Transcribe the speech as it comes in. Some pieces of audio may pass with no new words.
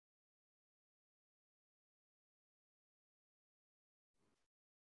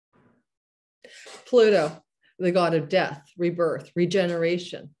Pluto, the god of death, rebirth,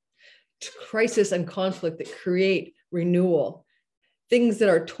 regeneration, crisis and conflict that create renewal, things that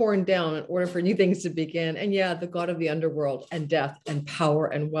are torn down in order for new things to begin. And yeah, the god of the underworld and death and power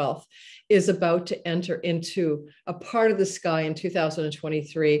and wealth is about to enter into a part of the sky in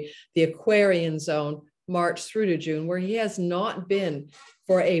 2023, the Aquarian zone, March through to June, where he has not been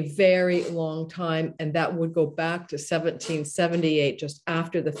for a very long time. And that would go back to 1778, just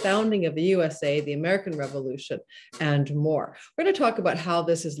after the founding of the USA, the American Revolution, and more. We're going to talk about how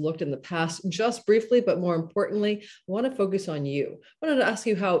this has looked in the past just briefly, but more importantly, I want to focus on you. I wanted to ask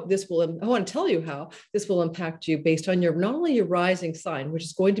you how this will, I want to tell you how this will impact you based on your, not only your rising sign, which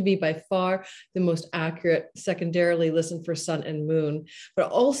is going to be by far the most accurate, secondarily listen for sun and moon, but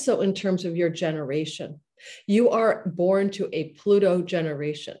also in terms of your generation. You are born to a Pluto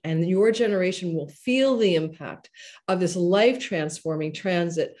generation, and your generation will feel the impact of this life-transforming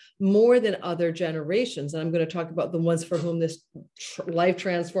transit more than other generations. And I'm going to talk about the ones for whom this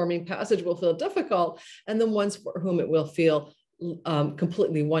life-transforming passage will feel difficult, and the ones for whom it will feel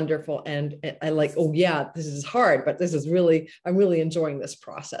completely wonderful. And I like, oh yeah, this is hard, but this is really, I'm really enjoying this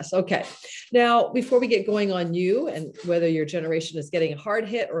process. Okay. Now, before we get going on you and whether your generation is getting hard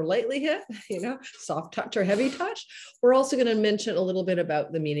hit or lightly hit, you know, soft touch or heavy touch, we're also going to mention a little bit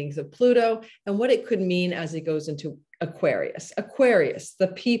about the meanings of Pluto and what it could mean as it goes into Aquarius. Aquarius, the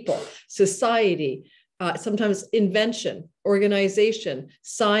people, society, sometimes invention, organization,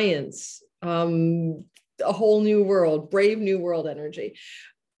 science, a whole new world, brave new world energy.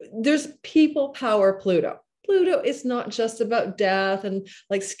 There's people power Pluto. Pluto is not just about death and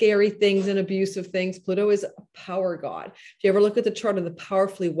like scary things and abusive things. Pluto is a power god. If you ever look at the chart of the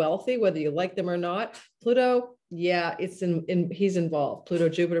powerfully wealthy, whether you like them or not, Pluto, yeah, he's involved. Pluto,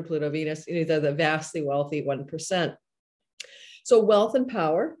 Jupiter, Pluto, Venus, these are the vastly wealthy 1%. So wealth and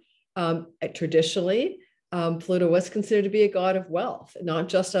power, traditionally, Pluto was considered to be a god of wealth, not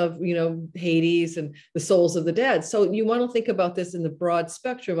just of, you know, Hades and the souls of the dead. So you want to think about this in the broad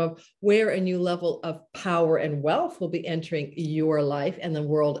spectrum of where a new level of power and wealth will be entering your life and the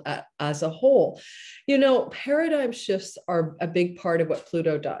world as a whole. You know, paradigm shifts are a big part of what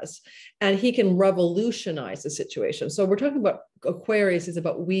Pluto does, and he can revolutionize the situation. So we're talking about Aquarius is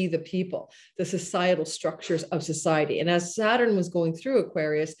about we, the people, the societal structures of society. And as Saturn was going through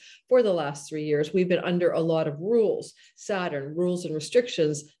Aquarius for the last 3 years, we've been under a lot of rules, Saturn, rules and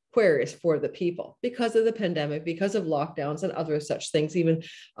restrictions, Aquarius for the people, because of the pandemic, because of lockdowns and other such things, even,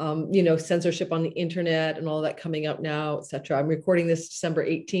 you know, censorship on the internet and all that coming up now, etc. I'm recording this December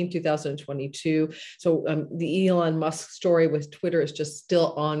 18th, 2022. So the Elon Musk story with Twitter is just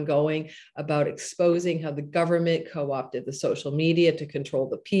still ongoing about exposing how the government co-opted the social media to control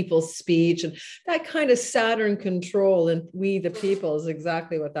the people's speech, and that kind of Saturn control and we, the people, is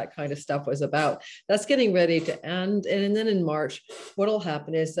exactly what that kind of stuff was about. That's getting ready to end. And then in March, what will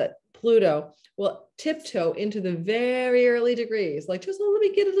happen is that Pluto will tiptoe into the very early degrees, like just let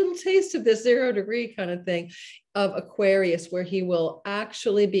me get a little taste of this 0 degree kind of thing of Aquarius, where he will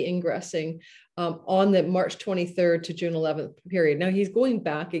actually be ingressing on the March 23rd to June 11th period. Now he's going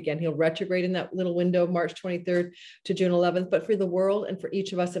back again. He'll retrograde in that little window of March 23rd to June 11th. But for the world and for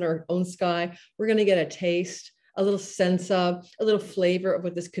each of us in our own sky, we're going to get a taste, a little sense of, a little flavor of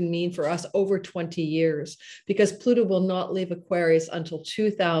what this can mean for us over 20 years, because Pluto will not leave Aquarius until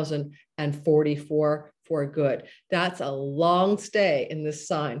 2044 for good. That's a long stay in this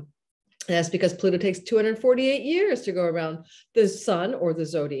sign. And that's because Pluto takes 248 years to go around the sun or the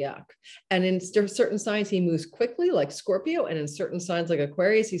zodiac. And in certain signs, he moves quickly, like Scorpio. And in certain signs, like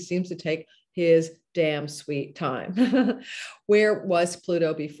Aquarius, he seems to take his damn sweet time. Where was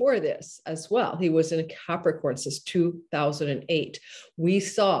Pluto before this as well? He was in Capricorn since 2008. We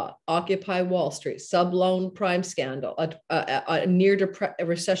saw Occupy Wall Street, subloan prime scandal, a near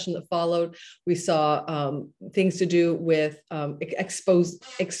recession that followed. We saw things to do with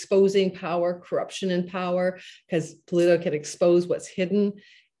exposing power, corruption in power, because Pluto can expose what's hidden.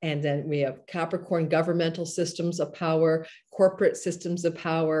 And then we have Capricorn governmental systems of power, corporate systems of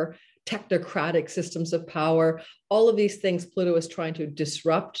power, technocratic systems of power. All of these things Pluto is trying to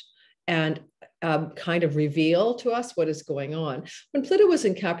disrupt and kind of reveal to us what is going on. When Pluto was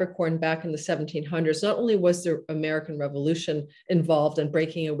in Capricorn back in the 1700s, not only was the American Revolution involved in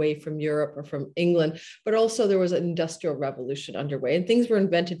breaking away from Europe or from England, but also there was an industrial revolution underway, and things were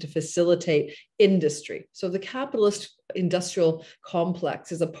invented to facilitate industry. So the capitalist industrial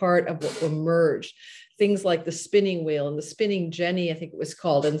complex is a part of what emerged. things like the spinning wheel and the spinning jenny, I think it was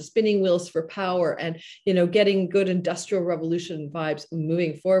called, and spinning wheels for power, and getting good industrial revolution vibes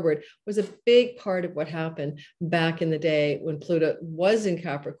moving forward was a big part of what happened back in the day when Pluto was in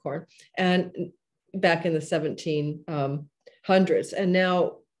Capricorn and back in the 1700s. And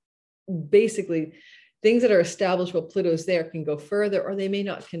now basically things that are established while Pluto's there can go further, or they may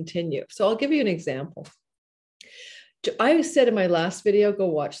not continue. So I'll give you an example. I said in my last video, go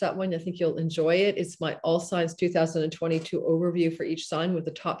watch that one. I think you'll enjoy it. It's my All Signs 2022 overview for each sign with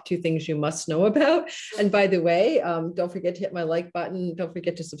the top 2 things you must know about. And by the way, don't forget to hit my like button. Don't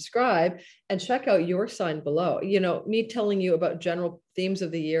forget to subscribe and check out your sign below. Me telling you about general themes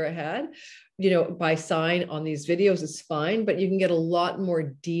of the year ahead, by sign on these videos is fine, but you can get a lot more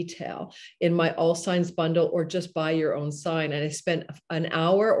detail in my All Signs bundle or just by your own sign. And I spent an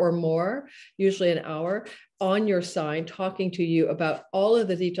hour or more, usually an hour, on your sign, talking to you about all of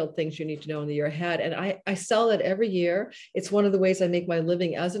the detailed things you need to know in the year ahead. And I sell that every year. It's one of the ways I make my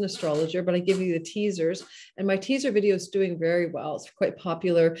living as an astrologer, but I give you the teasers, and my teaser video is doing very well. It's quite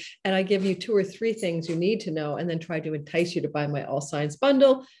popular. And I give you 2 or 3 things you need to know and then try to entice you to buy my All Signs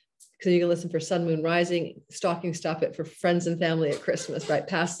bundle. So you can listen for sun, moon, rising, stocking stuff it for friends and family at Christmas, right?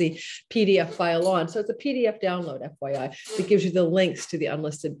 Pass the PDF file on. So it's a PDF download, FYI. It gives you the links to the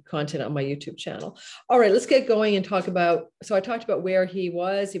unlisted content on my YouTube channel. All right, let's get going and talk about, so I talked about where he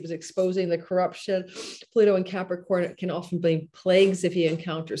was. He was exposing the corruption. Pluto in Capricorn can often bring plagues if he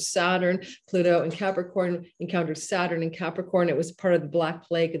encounters Saturn. Pluto in Capricorn encounters Saturn in Capricorn. It was part of the Black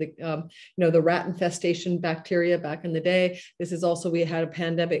Plague, the rat infestation bacteria back in the day. This is also, we had a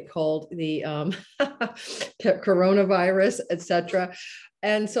pandemic called the coronavirus, etc.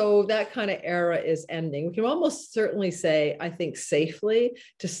 And so that kind of era is ending. We can almost certainly say, I think safely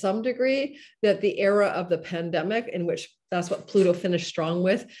to some degree, that the era of the pandemic, in which that's what Pluto finished strong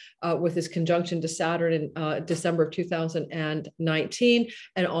with his conjunction to Saturn in December of 2019,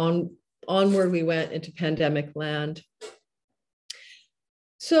 and onward we went into pandemic land.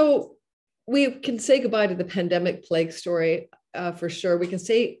 So we can say goodbye to the pandemic plague story. For sure. We can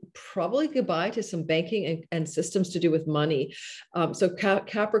say probably goodbye to some banking and systems to do with money. So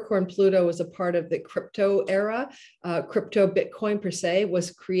Capricorn Pluto was a part of the crypto era. Crypto Bitcoin per se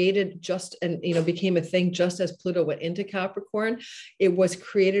was created became a thing just as Pluto went into Capricorn. It was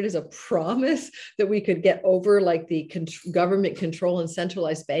created as a promise that we could get over like the government control and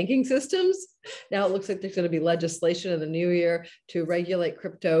centralized banking systems. Now it looks like there's going to be legislation in the new year to regulate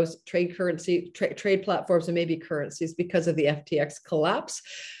cryptos, trade platforms, and maybe currencies because of the FTX collapse.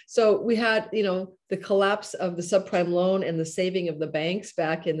 So we had, the collapse of the subprime loan and the saving of the banks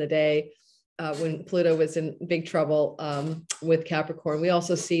back in the day when Pluto was in big trouble with Capricorn. We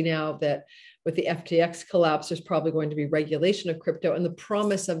also see now that with the FTX collapse, there's probably going to be regulation of crypto, and the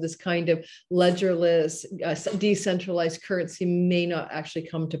promise of this kind of ledgerless, decentralized currency may not actually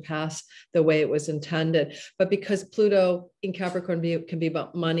come to pass the way it was intended. But because Pluto in Capricorn can be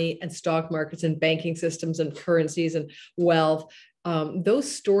about money and stock markets and banking systems and currencies and wealth,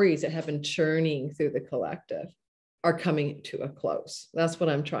 those stories that have been churning through the collective are coming to a close. That's what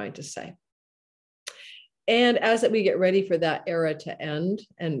I'm trying to say. And as we get ready for that era to end,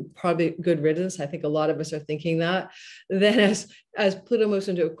 and probably good riddance, I think a lot of us are thinking that, then as Pluto moves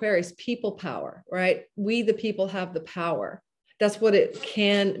into Aquarius, people power, right? We, the people, have the power. That's what it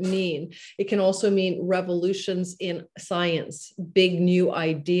can mean. It can also mean revolutions in science, big new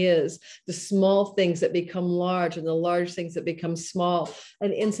ideas, the small things that become large and the large things that become small,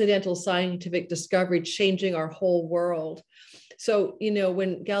 an incidental scientific discovery changing our whole world. So,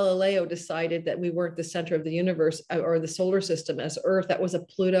 when Galileo decided that we weren't the center of the universe or the solar system as Earth, that was a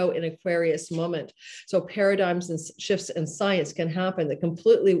Pluto in Aquarius moment. So paradigms and shifts in science can happen that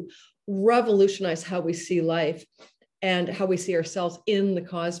completely revolutionize how we see life and how we see ourselves in the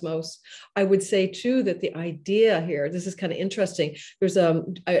cosmos. I would say too that the idea here, this is kind of interesting. There's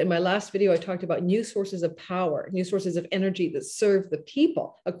in my last video, I talked about new sources of power, new sources of energy that serve the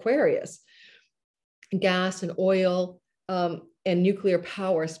people, Aquarius, gas and oil, and nuclear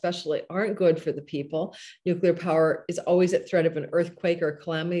power especially aren't good for the people. Nuclear power is always at threat of an earthquake or a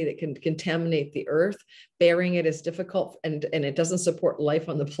calamity that can contaminate the earth. Burying it is difficult, and it doesn't support life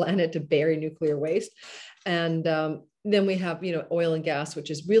on the planet to bury nuclear waste. And then we have, oil and gas, which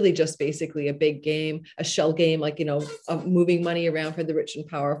is really just basically a big game, a shell game, like, of moving money around for the rich and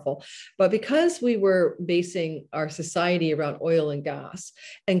powerful. But because we were basing our society around oil and gas,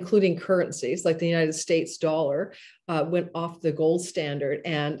 including currencies like the United States dollar, went off the gold standard.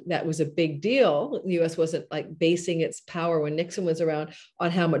 And that was a big deal. The US wasn't like basing its power when Nixon was around on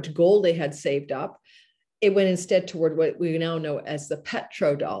how much gold they had saved up. it went instead toward what we now know as the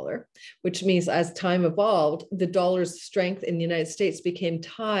petrodollar, which means as time evolved, the dollar's strength in the United States became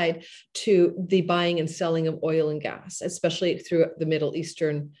tied to the buying and selling of oil and gas, especially through the Middle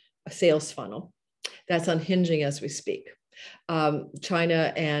Eastern sales funnel. That's unhinging as we speak.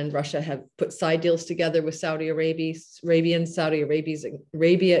 China and Russia have put side deals together with Saudi Arabia.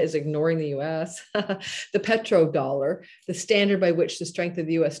 Arabia is ignoring the US. The petrodollar, the standard by which the strength of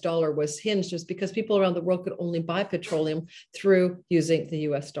the US dollar was hinged, was because people around the world could only buy petroleum through using the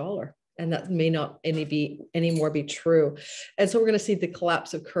US dollar. And that may not anymore be true. And so we're going to see the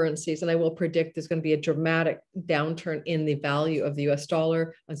collapse of currencies. And I will predict there's going to be a dramatic downturn in the value of the US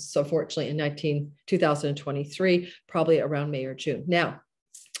dollar. And so fortunately in 2023, probably around May or June. Now,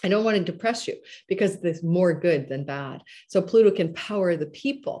 I don't want to depress you because there's more good than bad. So Pluto can power the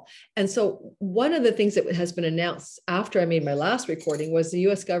people. And so one of the things that has been announced after I made my last recording was the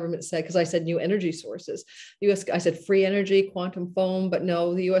US government said, because I said new energy sources, I said free energy, quantum foam, but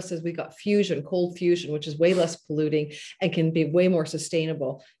no, the US says we got fusion, cold fusion, which is way less polluting and can be way more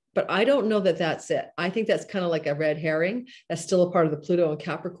sustainable. But I don't know that that's it. I think that's kind of like a red herring. That's still a part of the Pluto and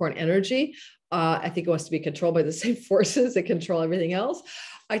Capricorn energy. I think it wants to be controlled by the same forces that control everything else.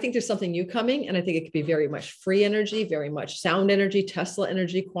 I think there's something new coming, and I think it could be very much free energy, very much sound energy, Tesla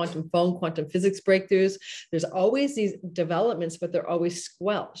energy, quantum foam, quantum physics breakthroughs. There's always these developments, but they're always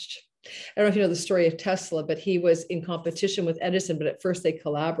squelched. I don't know if you know the story of Tesla, but he was in competition with Edison, but at first they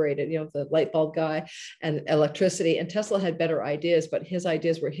collaborated, the light bulb guy and electricity. And Tesla had better ideas, but his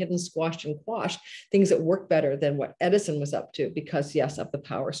ideas were hidden, squashed, and quashed, things that work better than what Edison was up to because, yes, of the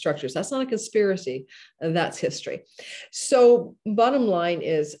power structures. That's not a conspiracy. That's history. So bottom line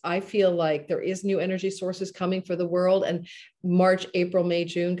is, I feel like there is new energy sources coming for the world, and March, April, May,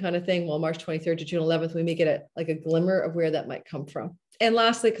 June kind of thing. Well, March 23rd to June 11th, we may get a glimmer of where that might come from. And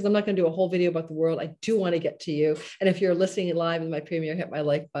lastly, because I'm not going to do a whole video about the world, I do want to get to you. And if you're listening live in my premiere, hit my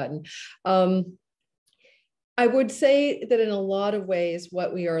like button. I would say that in a lot of ways,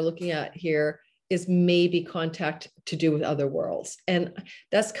 what we are looking at here is maybe contact to do with other worlds. And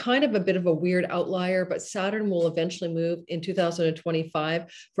that's kind of a bit of a weird outlier, but Saturn will eventually move in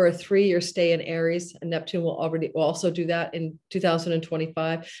 2025 for a 3-year stay in Aries, and Neptune will also do that in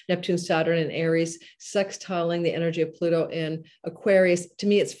 2025. Neptune, Saturn, and Aries, sextiling the energy of Pluto in Aquarius. To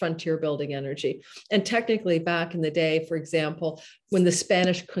me, it's frontier building energy. And technically back in the day, for example, when the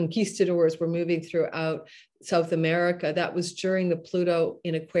Spanish conquistadors were moving throughout South America, that was during the Pluto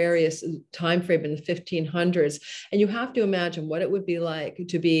in Aquarius timeframe in the 1500s. And you have to imagine what it would be like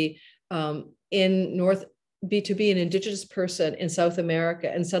to be to be an indigenous person in South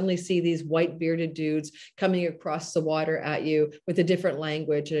America and suddenly see these white bearded dudes coming across the water at you with a different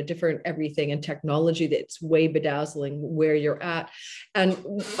language and a different everything and technology that's way bedazzling where you're at. And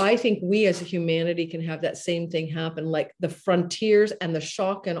I think we as a humanity can have that same thing happen, like the frontiers and the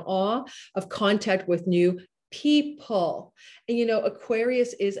shock and awe of contact with new people. And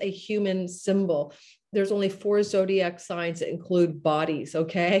Aquarius is a human symbol. There's only 4 zodiac signs that include bodies,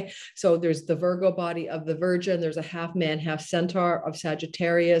 okay? So there's the Virgo body of the Virgin, there's a half man, half centaur of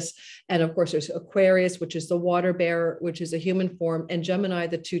Sagittarius, and of course there's Aquarius, which is the water bearer, which is a human form, and Gemini,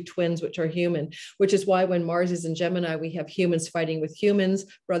 the 2 twins, which are human, which is why when Mars is in Gemini, we have humans fighting with humans,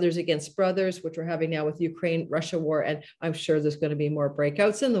 brothers against brothers, which we're having now with Ukraine, Russia war, and I'm sure there's going to be more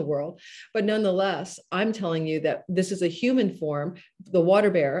breakouts in the world. But nonetheless, I'm telling you that this is a human form. The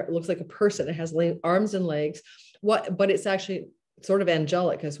water bearer, it looks like a person, it has arms and legs, but it's actually sort of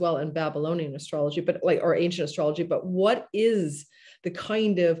angelic as well in Babylonian astrology, or ancient astrology. But what is the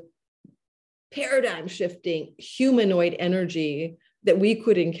kind of paradigm shifting humanoid energy that we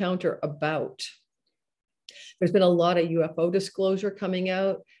could encounter about? There's been a lot of UFO disclosure coming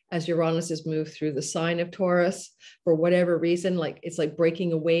out as Uranus has moved through the sign of Taurus for whatever reason. It's like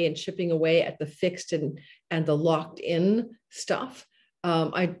breaking away and chipping away at the fixed and the locked in stuff.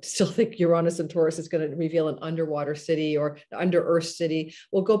 I still think Uranus and Taurus is going to reveal an underwater city or under earth city.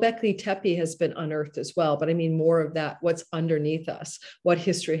 Well, Göbekli Tepe has been unearthed as well, but I mean more of that. What's underneath us? What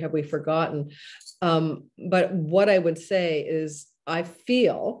history have we forgotten? But what I would say is I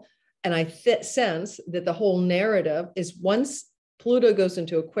feel and I sense that the whole narrative is once Pluto goes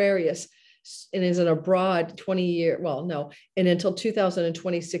into Aquarius and is in a broad 20-year, and until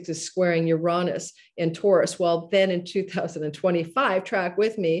 2026 is squaring Uranus in Taurus. Well, then in 2025, track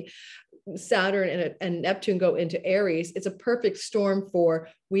with me, Saturn and Neptune go into Aries. It's a perfect storm for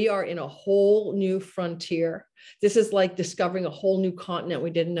we are in a whole new frontier. This is like discovering a whole new continent we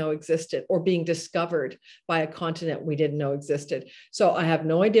didn't know existed, or being discovered by a continent we didn't know existed. So I have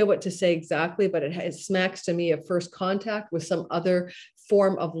no idea what to say exactly, but it smacks to me of first contact with some other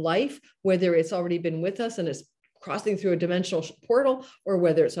form of life, whether it's already been with us and it's crossing through a dimensional portal, or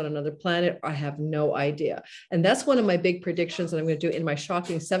whether it's on another planet. I have no idea. And that's one of my big predictions that I'm going to do in my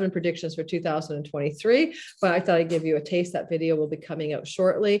shocking 7 predictions for 2023. But I thought I'd give you a taste. That video will be coming out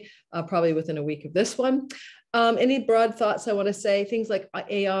shortly, probably within a week of this one. Any broad thoughts I want to say? Things like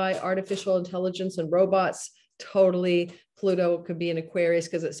AI, artificial intelligence, and robots. Totally. Pluto could be in Aquarius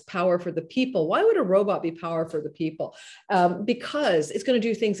because it's power for the people. Why would a robot be power for the people? Because it's going to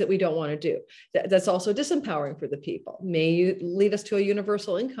do things that we don't want to do. That's also disempowering for the people. May you lead us to a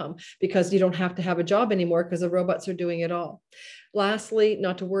universal income because you don't have to have a job anymore because the robots are doing it all. Lastly,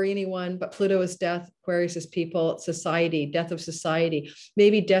 not to worry anyone, but Pluto is death, Aquarius is people, society, death of society,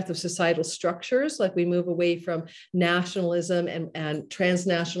 maybe death of societal structures, like we move away from nationalism and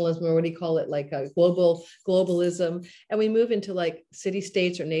transnationalism, or what do you call it, like a globalism, and we move into like city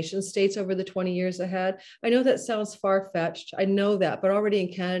states or nation states over the 20 years ahead. I know that sounds far-fetched. I know that, but already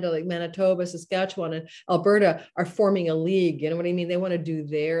in Canada, like Manitoba, Saskatchewan, and Alberta are forming a league. You know what I mean? They want to do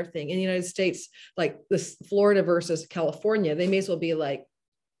their thing. In the United States, like this Florida versus California, they may as well be like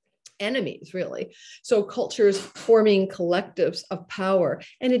enemies, really. So cultures forming collectives of power.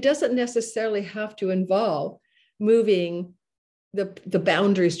 And it doesn't necessarily have to involve moving the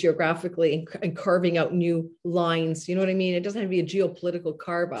boundaries geographically and carving out new lines. You know what I mean? It doesn't have to be a geopolitical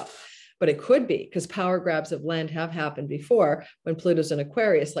carve up, but it could be, because power grabs of land have happened before when Pluto's in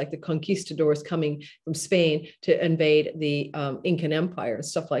Aquarius, like the conquistadors coming from Spain to invade the Incan Empire and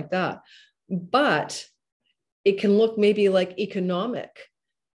stuff like that. But it can look maybe like economic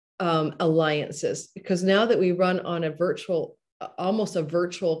alliances, because now that we run on a virtual, almost a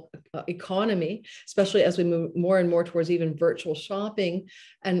virtual economy, especially as we move more and more towards even virtual shopping,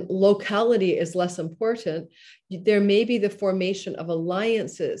 and locality is less important, there may be the formation of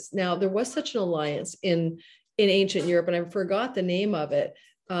alliances. Now, there was such an alliance in ancient Europe, and I forgot the name of it,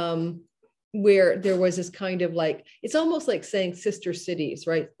 where there was this kind of like, it's almost like saying sister cities,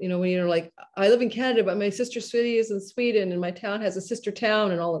 right? You know, when you're like, I live in Canada, but my sister city is in Sweden and my town has a sister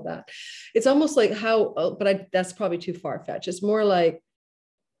town and all of that. It's almost like how, that's probably too far-fetched. It's more like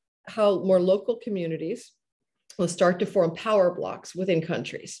how more local communities will start to form power blocks within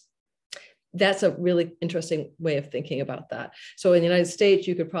countries. That's a really interesting way of thinking about that. So in the United States,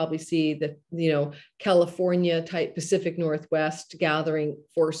 you could probably see the, you know, California type Pacific Northwest gathering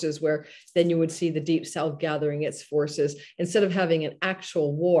forces, where then you would see the Deep South gathering its forces. Instead of having an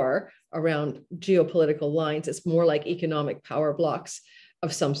actual war around geopolitical lines, it's more like economic power blocks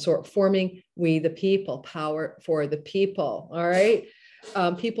of some sort forming. We the people, power for the people. All right.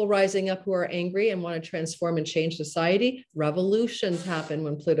 People rising up who are angry and want to transform and change society. Revolutions happen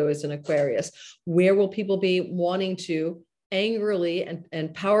when Pluto is in Aquarius. Where will people be wanting to angrily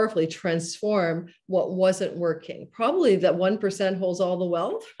and powerfully transform what wasn't working? Probably that 1% holds all the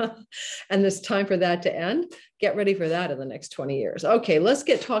wealth. And it's time for that to end. Get ready for that in the next 20 years. Okay, let's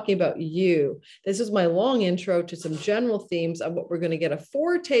get talking about you. This is my long intro to some general themes of what we're going to get a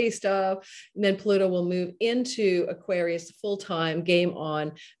foretaste of. And then Pluto will move into Aquarius full-time, game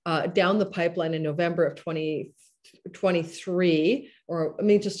on, down the pipeline in November of 2023. Or let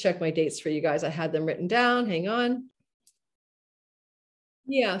me just check my dates for you guys. I had them written down. Hang on.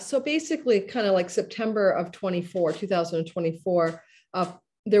 Yeah, so basically kind of like September of 2024,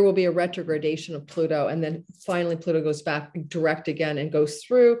 there will be a retrogradation of Pluto. And then finally Pluto goes back direct again and goes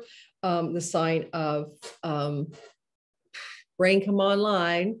through the sign of rain come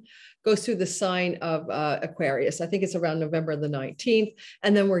online, goes through the sign of Aquarius. I think it's around November the 19th.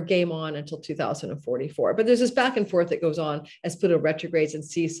 And then we're game on until 2044. But there's this back and forth that goes on as Pluto retrogrades and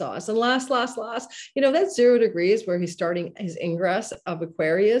seesaws. And last, you know, that's 0 degrees where he's starting his ingress of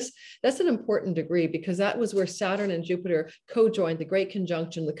Aquarius. That's an important degree because that was where Saturn and Jupiter co-joined, the great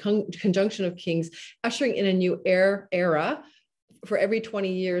conjunction, the conjunction of kings, ushering in a new era. For every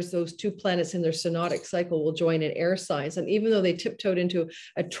 20 years, those 2 planets in their synodic cycle will join in air signs. And even though they tiptoed into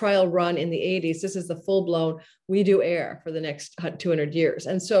a trial run in the 80s, this is the full-blown, we do air for the next 200 years.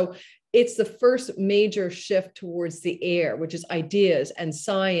 And so it's the first major shift towards the air, which is ideas and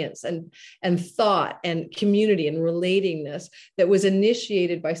science and thought and community and relatingness, that was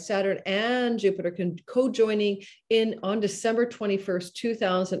initiated by Saturn and Jupiter co-joining in on December 21st,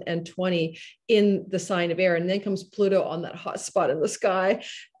 2020 in the sign of air. And then comes Pluto on that hot spot in the sky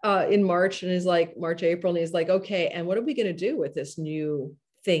in March, and is like April, and he's like, okay, and what are we going to do with this new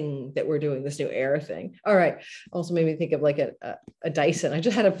thing that we're doing, this new air thing? All right. Also made me think of like a Dyson. I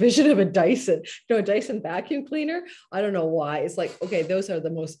just had a vision of a Dyson, you know, a Dyson vacuum cleaner. I don't know why. It's like, okay, those are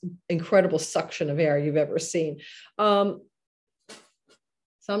the most incredible suction of air you've ever seen.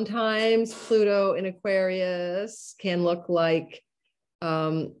 Sometimes Pluto in Aquarius can look like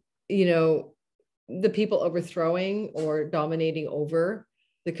you know, the people overthrowing or dominating over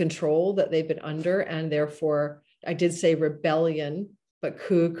the control that they've been under. And therefore, I did say rebellion, but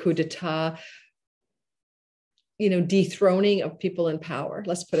coup d'etat, you know, dethroning of people in power.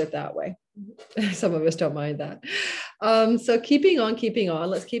 Let's put it that way. Some of us don't mind that. So keeping on,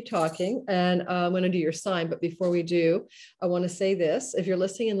 let's keep talking. And I'm going to do your sign. But before we do, I want to say this. If you're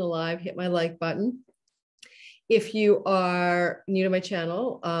listening in the live, hit my like button. If you are new to my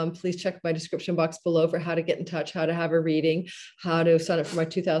channel, please check my description box below for how to get in touch, how to have a reading, how to sign up for my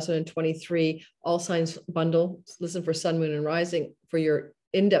 2023 All Signs bundle. Listen for Sun, Moon, and Rising for your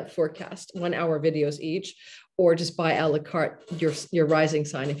in-depth forecast, 1 hour videos each, or just buy a la carte your rising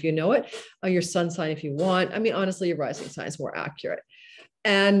sign if you know it, or your sun sign if you want. I mean, honestly, your rising sign is more accurate.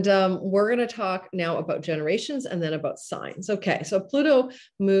 And we're going to talk now about generations and then about signs. Okay, so Pluto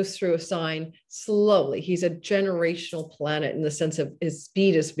moves through a sign slowly. He's a generational planet in the sense of his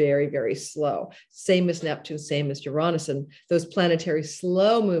speed is very, very slow. Same as Neptune, same as Uranus. And those planetary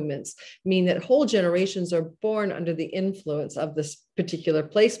slow movements mean that whole generations are born under the influence of this particular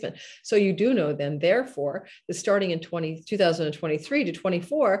placement. So you do know then, therefore, that starting in 2023 to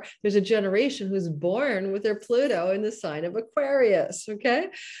 24, there's a generation who's born with their Pluto in the sign of Aquarius, okay?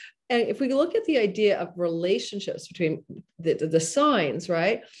 And if we look at the idea of relationships between the signs,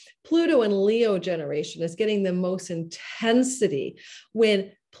 right? Pluto and Leo generation is getting the most intensity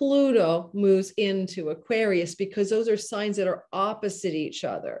when Pluto moves into Aquarius, because those are signs that are opposite each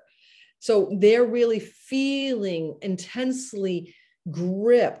other. So they're really feeling intensely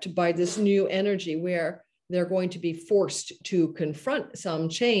gripped by this new energy where they're going to be forced to confront some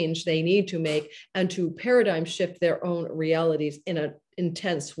change they need to make and to paradigm shift their own realities in an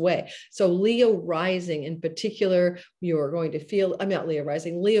intense way. So Leo rising in particular, you're going to feel, I'm not Leo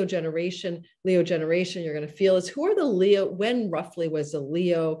rising, Leo generation, you're going to feel is who are the Leo, when roughly was the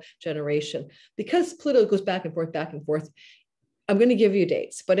Leo generation? Because Pluto goes back and forth, I'm going to give you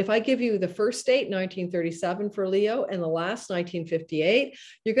dates, but if I give you the first date, 1937 for Leo, and the last 1958,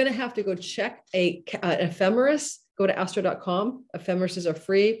 you're going to have to go check an ephemeris. Go to astro.com. Ephemerises are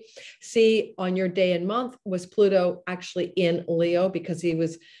free. See on your day and month, was Pluto actually in Leo, because he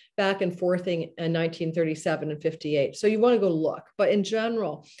was back and forthing in 1937 and 58. So you want to go look. But in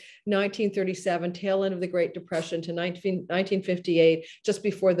general, 1937, tail end of the Great Depression to 1958, just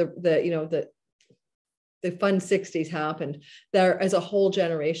before the fun 60s happened, there is a whole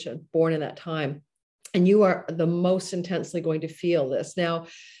generation born in that time. And you are the most intensely going to feel this. Now,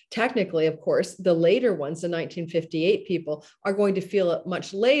 technically, of course, the later ones, the 1958 people, are going to feel it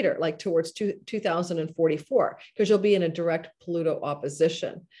much later, like towards 2044, because you'll be in a direct Pluto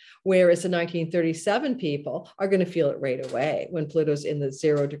opposition. Whereas the 1937 people are going to feel it right away when Pluto's in the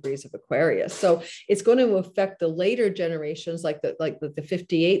 0 degrees of Aquarius. So it's going to affect the later generations, like the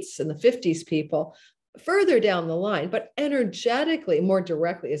 58s and the 50s people, further down the line, but energetically more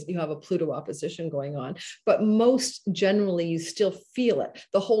directly, as you have a Pluto opposition going on. But most generally, you still feel it.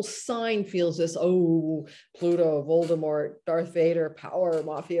 The whole sign feels this, oh, Pluto, Voldemort, Darth Vader, power,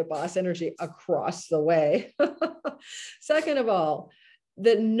 mafia boss energy across the way. Second of all,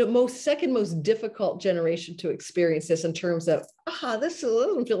 the second most difficult generation to experience this in terms of, this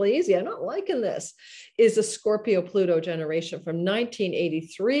doesn't feel easy, I'm not liking this, is the Scorpio Pluto generation from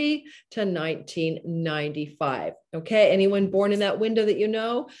 1983 to 1995. Okay, anyone born in that window that you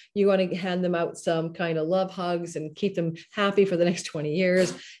know, you want to hand them out some kind of love hugs and keep them happy for the next 20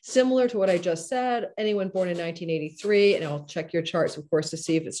 years. Similar to what I just said, anyone born in 1983, and I'll check your charts, of course, to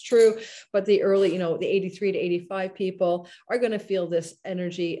see if it's true, but the early, the 83 to 85 people are going to feel this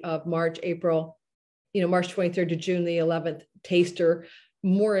energy of March, April, March 23rd to June the 11th taster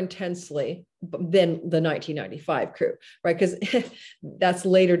more intensely than the 1995 crew, right? Because that's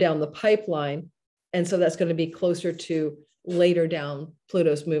later down the pipeline. And so that's going to be closer to later down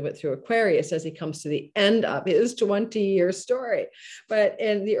Pluto's movement through Aquarius as he comes to the end of his 20-year story. But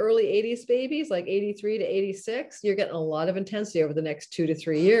in the early 80s babies, like 83 to 86, you're getting a lot of intensity over the next 2 to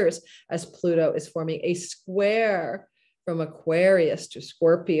 3 years as Pluto is forming a square from Aquarius to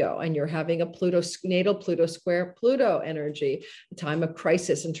Scorpio, and you're having a natal Pluto square Pluto energy, a time of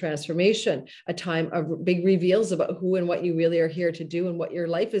crisis and transformation, a time of big reveals about who and what you really are here to do and what your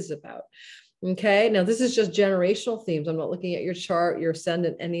life is about. Okay, now this is just generational themes. I'm not looking at your chart, your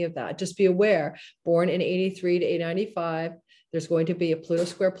ascendant, any of that. Just be aware, born in 83 to 895, there's going to be a Pluto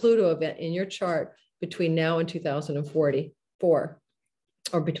square Pluto event in your chart between now and 2044.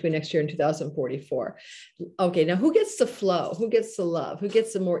 or between next year and 2044. Okay, now who gets the flow? Who gets the love? Who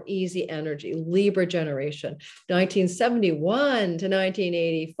gets the more easy energy? Libra generation, 1971 to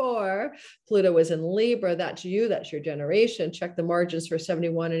 1984. Pluto was in Libra. That's you. That's your generation. Check the margins for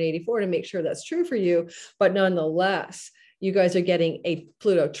 71 and 84 to make sure that's true for you. But nonetheless, you guys are getting a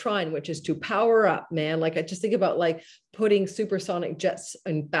Pluto trine, which is to power up, man. Like I just think about like putting supersonic jets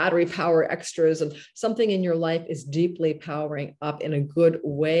and battery power extras, and something in your life is deeply powering up in a good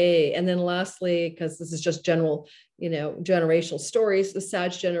way. And then lastly, because this is just general, you know, generational stories, the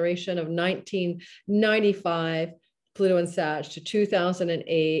Sag generation of 1995, Pluto and Sag to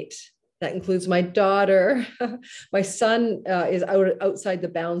 2008. That includes my daughter. My son is outside the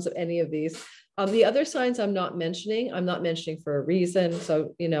bounds of any of these. The other signs I'm not mentioning for a reason.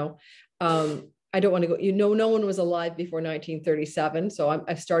 So, you know, I don't want to go, you know, no one was alive before 1937. So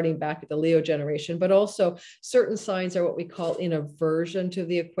I'm starting back at the Leo generation, but also certain signs are what we call in aversion to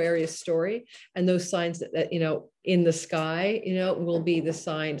the Aquarius story. And those signs that, you know, in the sky, you know, will be the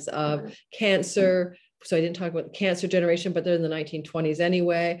signs of Cancer. So I didn't talk about the Cancer generation, but they're in the 1920s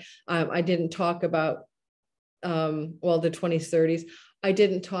anyway. I didn't talk about, well, the 20s, 30s. I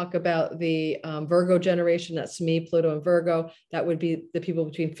didn't talk about the Virgo generation. That's me, Pluto and Virgo. That would be the people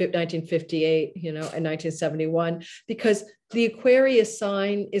between 1958, you know, and 1971, because the Aquarius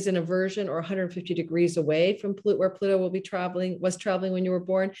sign is an aversion or 150 degrees away from Pluto, where Pluto will be was traveling when you were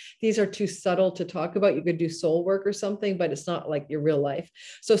born. These are too subtle to talk about. You could do soul work or something, but it's not like your real life.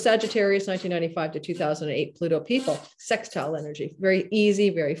 So Sagittarius, 1995 to 2008, Pluto people, sextile energy, very easy,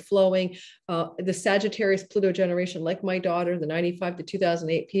 very flowing. The Sagittarius Pluto generation, like my daughter, the 95 to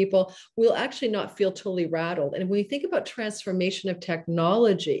 2008 people, will actually not feel totally rattled. And when we think about transformation of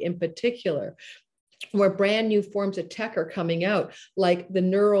technology in particular, where brand new forms of tech are coming out, like the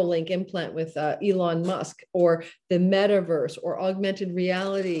Neuralink implant with Elon Musk, or the metaverse, or augmented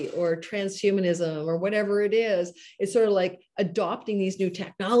reality, or transhumanism, or whatever it is, it's sort of like adopting these new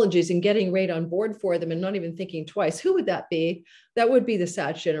technologies and getting right on board for them and not even thinking twice. Who would that be? That would be the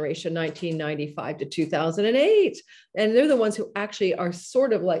Sag generation, 1995 to 2008. And they're the ones who actually are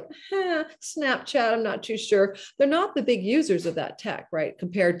sort of like, Snapchat, I'm not too sure. They're not the big users of that tech, right?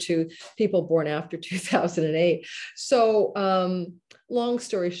 Compared to people born after 2008. So long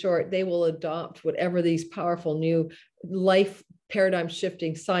story short, they will adopt whatever these powerful new life paradigm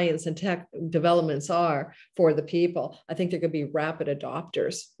shifting science and tech developments are for the people. I think they're going to be rapid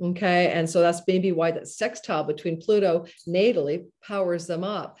adopters. Okay. And so that's maybe why that sextile between Pluto natally powers them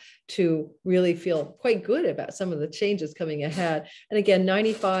up to really feel quite good about some of the changes coming ahead. And again,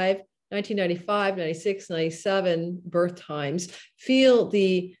 1995, 96, 97 birth times feel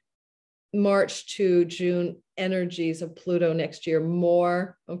the March to June energies of Pluto next year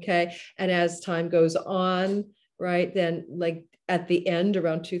more. Okay. And as time goes on, right, then like at the end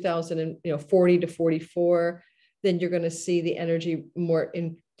around 2040 to 44, then you're going to see the energy more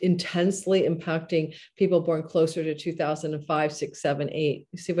intensely impacting people born closer to 2005, 6, 7, 8.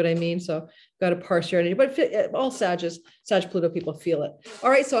 You see what I mean? So got to parse your energy, but all Sag Pluto people feel it. All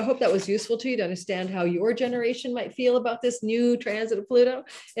right. So I hope that was useful to you to understand how your generation might feel about this new transit of Pluto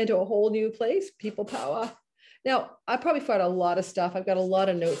into a whole new place, people power. Now, I probably found a lot of stuff. I've got a lot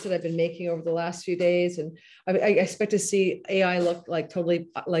of notes that I've been making over the last few days. And I expect to see AI look like totally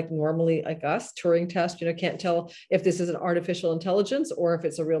like normally like us, Turing test, you know, can't tell if this is an artificial intelligence or if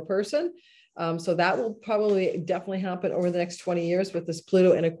it's a real person. So that will probably definitely happen over the next 20 years with this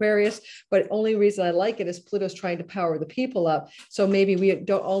Pluto in Aquarius. But only reason I like it is Pluto's trying to power the people up. So maybe we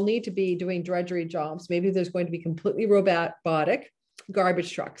don't all need to be doing drudgery jobs. Maybe there's going to be completely robotic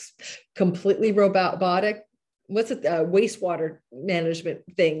garbage trucks, completely robotic, wastewater management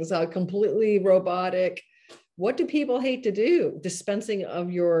things, completely robotic. What do people hate to do? Dispensing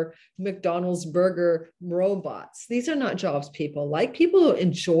of your McDonald's burger robots. These are not jobs people like. People who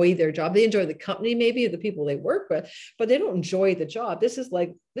enjoy their job. They enjoy the company, maybe the people they work with, but they don't enjoy the job.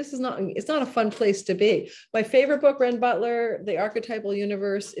 It's not a fun place to be. My favorite book, Ren Butler, The Archetypal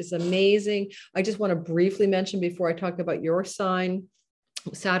Universe, is amazing. I just want to briefly mention before I talk about your sign,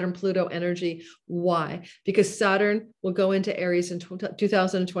 Saturn, Pluto energy. Why? Because Saturn will go into Aries in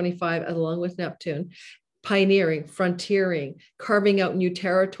 2025 along with Neptune, pioneering, frontiering, carving out new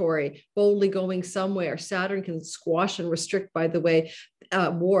territory, boldly going somewhere. Saturn can squash and restrict, by the way,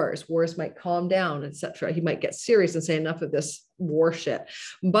 wars might calm down, etc. He might get serious and say enough of this war shit.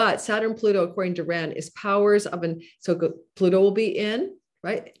 But Saturn, Pluto, according to Ren, is powers of Pluto will be in,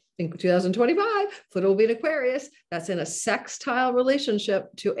 right? In 2025, Pluto will be in Aquarius. That's in a sextile relationship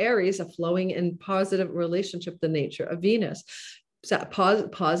to Aries, a flowing and positive relationship, the nature of Venus.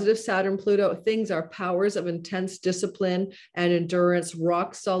 positive Saturn, Pluto, things are powers of intense discipline and endurance,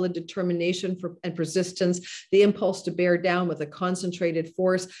 rock solid determination and persistence, the impulse to bear down with a concentrated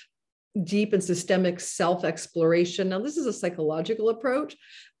force, deep and systemic self-exploration. Now, this is a psychological approach,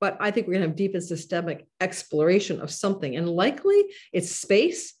 but I think we're going to have deep and systemic exploration of something. And likely it's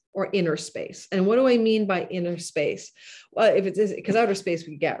space or inner space. And what do I mean by inner space? Well, if it's because outer space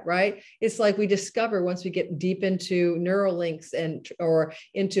we get, right? It's like we discover once we get deep into neural links or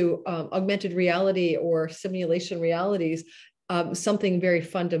into augmented reality or simulation realities, something very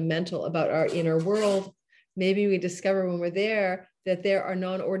fundamental about our inner world. Maybe we discover when we're there that there are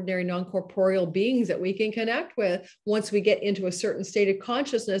non-ordinary, non-corporeal beings that we can connect with once we get into a certain state of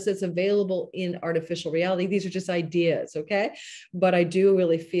consciousness that's available in artificial reality. These are just ideas, okay? But I do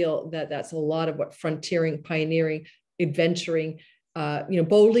really feel that that's a lot of what frontiering, pioneering, adventuring,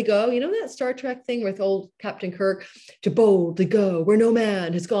 boldly go. You know that Star Trek thing with old Captain Kirk, to boldly go where no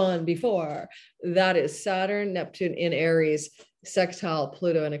man has gone before. That is Saturn, Neptune in Aries, sextile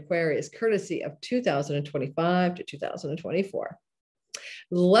Pluto and Aquarius, courtesy of 2025 to 2024.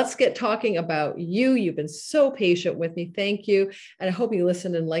 Let's get talking about you. You've been so patient with me. Thank you. And I hope you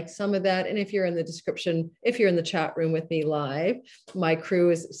listened and liked some of that. And if you're in the description, if you're in the chat room with me live, my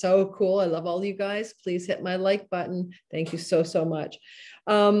crew is so cool. I love all you guys. Please hit my like button. Thank you so, so much.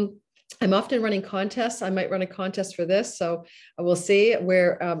 I'm often running contests. I might run a contest for this. So we'll see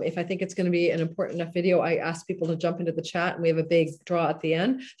where, if I think it's going to be an important enough video, I ask people to jump into the chat and we have a big draw at the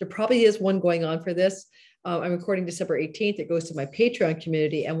end. There probably is one going on for this. I'm recording December 18th. It goes to my Patreon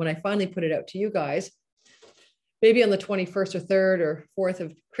community. And when I finally put it out to you guys, maybe on the 21st or 3rd or 4th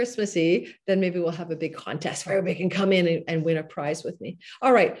of Christmassy, then maybe we'll have a big contest where everybody can come in and win a prize with me.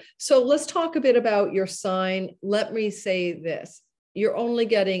 All right. So let's talk a bit about your sign. Let me say this. You're only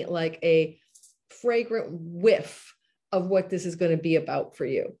getting like a fragrant whiff of what this is going to be about for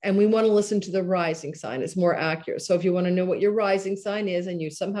you. And we want to listen to the rising sign. It's more accurate. So if you want to know what your rising sign is and you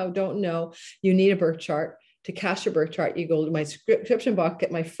somehow don't know, you need a birth chart. To cast your birth chart, you go to my description box,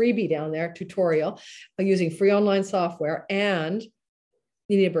 get my freebie down there, tutorial using free online software, and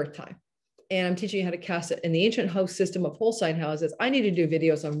you need a birth time. And I'm teaching you how to cast it in the ancient house system of whole sign houses. I need to do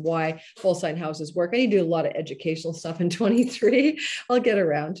videos on why whole sign houses work. I need to do a lot of educational stuff in 23. I'll get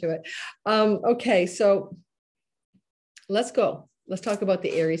around to it. Okay, so let's go. Let's talk about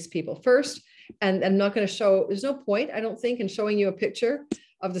the Aries people first. And I'm not going to show, there's no point, I don't think, in showing you a picture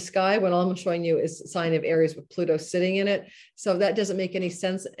of the sky when all I'm showing you is a sign of Aries with Pluto sitting in it. So that doesn't make any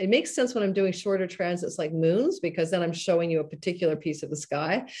sense. It makes sense when I'm doing shorter transits like moons, because then I'm showing you a particular piece of the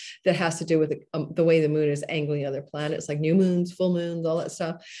sky that has to do with the way the moon is angling other planets, like new moons, full moons, all that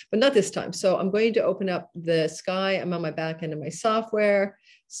stuff, but not this time. So I'm going to open up the sky. I'm on my back end of my software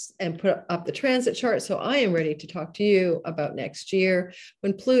and put up the transit chart. So I am ready to talk to you about next year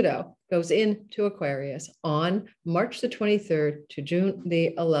when Pluto goes into Aquarius on March the 23rd to June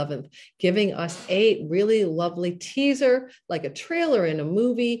the 11th, giving us a really lovely teaser, like a trailer in a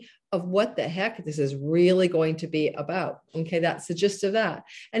movie of what the heck this is really going to be about. Okay, that's the gist of that.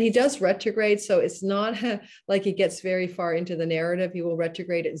 And he does retrograde, so it's not like he gets very far into the narrative. He will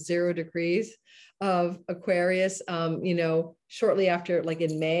retrograde at 0 degrees of Aquarius, shortly after, like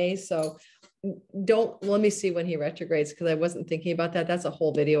in May. So let me see when he retrogrades, because I wasn't thinking about that. That's a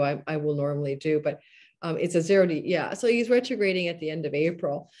whole video I will normally do, but it's a 0 to, yeah. So he's retrograding at the end of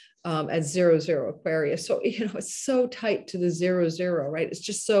April at 0, 0 Aquarius. So, it's so tight to the 0, 0, right? It's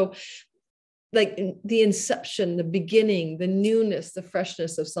just so like the inception, the beginning, the newness, the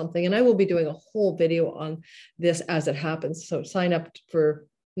freshness of something. And I will be doing a whole video on this as it happens. So sign up for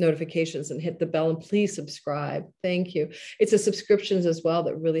notifications and hit the bell, and please subscribe. Thank you. It's the subscriptions as well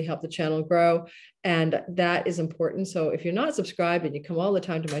that really help the channel grow, and that is important. So if you're not subscribed and you come all the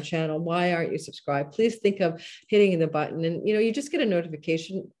time to my channel, why aren't you subscribed? Please think of hitting the button, and you just get a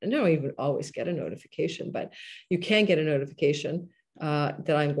notification. And I don't even always get a notification, but you can get a notification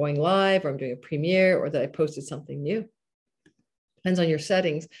that I'm going live, or I'm doing a premiere, or that I posted something new. Depends on your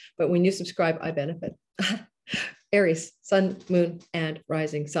settings, but when you subscribe, I benefit. Aries, sun, moon, and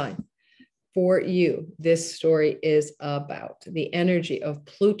rising sign. For you, this story is about the energy of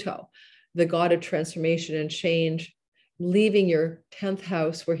Pluto, the god of transformation and change, leaving your 10th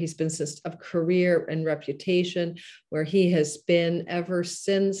house, where he's been of career and reputation, where he has been ever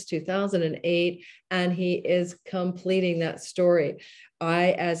since 2008, and he is completing that story.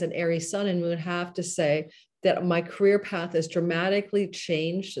 I, as an Aries sun and moon, have to say that my career path has dramatically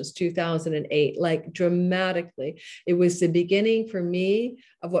changed since 2008, like dramatically. It was the beginning for me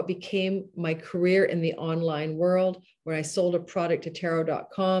of what became my career in the online world, where I sold a product to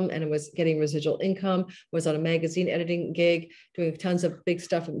tarot.com and it was getting residual income, was on a magazine editing gig, doing tons of big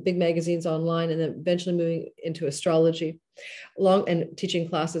stuff in big magazines online, and then eventually moving into astrology and teaching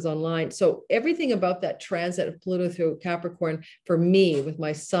classes online. So everything about that transit of Pluto through Capricorn for me with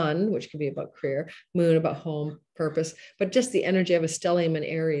my sun, which can be about career, moon about home, purpose, but just the energy of a stellium and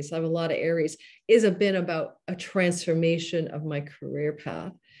Aries, I have a lot of Aries, is a bit about a transformation of my career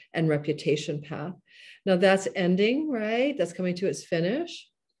path and reputation path. Now that's ending, right? That's coming to its finish.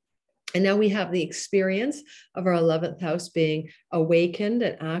 And now we have the experience of our 11th house being awakened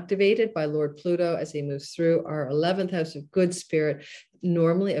and activated by Lord Pluto as he moves through our 11th house of good spirit,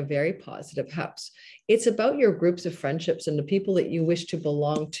 normally a very positive house. It's about your groups of friendships and the people that you wish to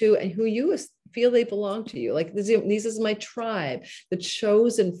belong to and who you feel they belong to you. Like this is my tribe, the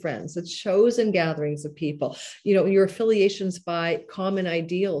chosen friends, the chosen gatherings of people, you know, your affiliations by common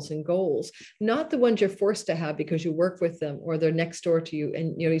ideals and goals, not the ones you're forced to have because you work with them or they're next door to you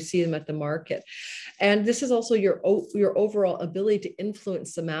and, you know, you see them at the market. And this is also your overall ability to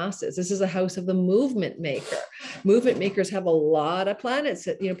influence the masses. This is a house of the movement maker. Movement makers have a lot of planets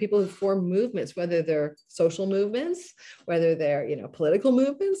that, you know, people who form movements, whether they're social movements, whether they're, you know, political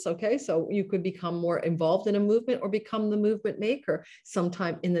movements. Okay. So you could become more involved in a movement or become the movement maker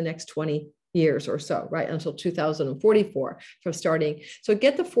sometime in the next 20 years or so, right? Until 2044 from starting. So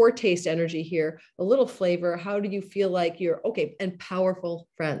get the foretaste energy here, a little flavor. How do you feel like you're okay? And powerful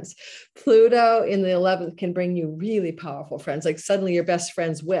friends. Pluto in the 11th can bring you really powerful friends, like suddenly you're best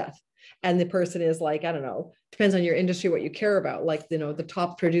friends with. And the person is like, I don't know, depends on your industry, what you care about, like, you know, the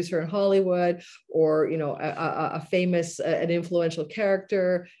top producer in Hollywood or, you know, a famous, an influential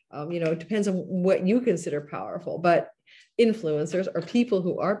character, you know, it depends on what you consider powerful, but influencers are people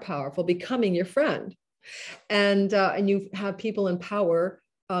who are powerful becoming your friend. And you have people in power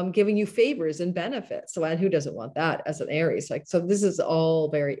giving you favors and benefits. So, and who doesn't want that as an Aries? Like, so this is all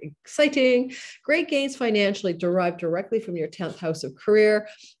very exciting. Great gains financially derived directly from your 10th house of career.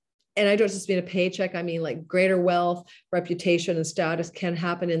 And I don't just mean a paycheck. I mean like greater wealth, reputation, and status can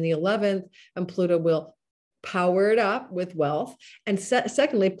happen in the 11th, and Pluto will power it up with wealth. And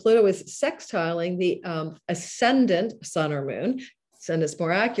secondly, Pluto is sextiling the ascendant sun or moon, ascendant's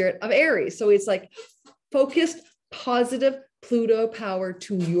more accurate, of Aries. So it's like focused, positive Pluto power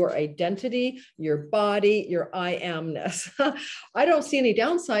to your identity, your body, your I amness. I don't see any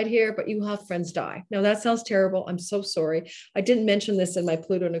downside here, but you have friends die. Now that sounds terrible. I'm so sorry. I didn't mention this in my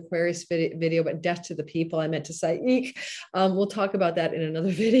Pluto and Aquarius video, but death to the people, I meant to say, eek. We'll talk about that in another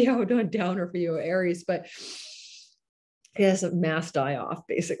video. Not downer for you, Aries, but yes, a mass die off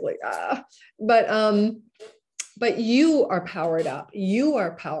basically. But you are powered up. You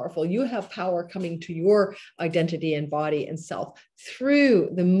are powerful. You have power coming to your identity and body and self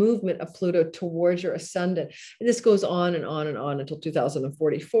through the movement of Pluto towards your ascendant. And this goes on and on and on until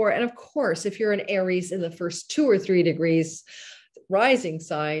 2044. And of course, if you're an Aries in the first 2 or 3 degrees rising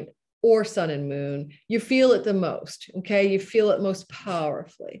sign, or sun and moon, you feel it the most, okay? You feel it most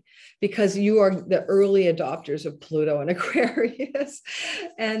powerfully because you are the early adopters of Pluto and Aquarius.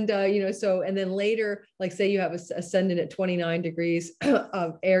 And, you know, so, and then later, like say you have ascendant at 29 degrees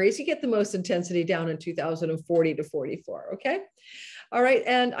of Aries, you get the most intensity down in 2040 to 44, okay? All right,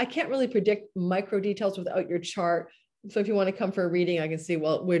 and I can't really predict micro details without your chart. So if you want to come for a reading, I can see,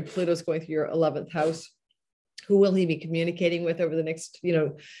 well, where Pluto's going through your 11th house. Who will he be communicating with over the next, you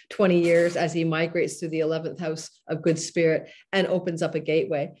know, 20 years as he migrates through the 11th house of good spirit and opens up a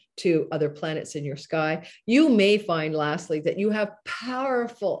gateway to other planets in your sky? You may find, lastly, that you have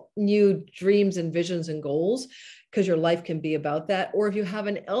powerful new dreams and visions and goals because your life can be about that. Or if you have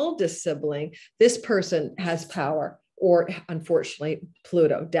an eldest sibling, this person has power. Or unfortunately,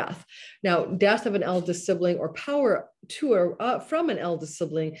 Pluto, death. Now, death of an eldest sibling or power to or from an eldest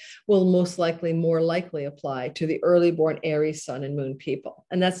sibling will most likely, more likely apply to the early born Aries, sun and moon people.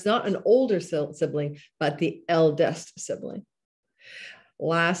 And that's not an older sibling, but the eldest sibling.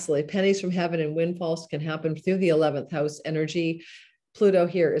 Lastly, pennies from heaven and windfalls can happen through the 11th house energy. Pluto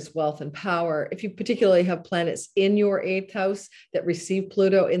here is wealth and power. If you particularly have planets in your 8th house that receive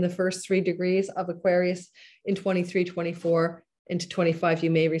Pluto in the first 3 degrees of Aquarius in 23, 24, into 25,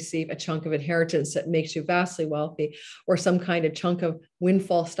 you may receive a chunk of inheritance that makes you vastly wealthy, or some kind of chunk of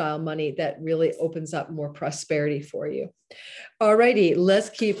windfall style money that really opens up more prosperity for you. All righty, let's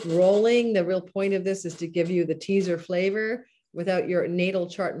keep rolling. The real point of this is to give you the teaser flavor. Without your natal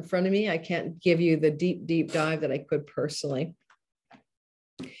chart in front of me, I can't give you the deep, deep dive that I could personally.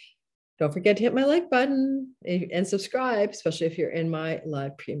 Don't forget to hit my like button and subscribe, especially if you're in my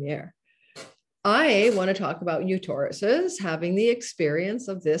live premiere. I want to talk about you Tauruses having the experience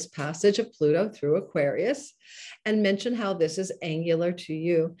of this passage of Pluto through Aquarius and mention how this is angular to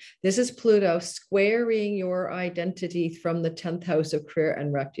you. This is Pluto squaring your identity from the 10th house of career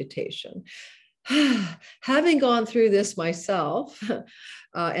and reputation. Having gone through this myself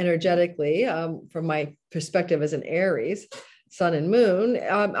energetically, from my perspective as an Aries, sun and moon,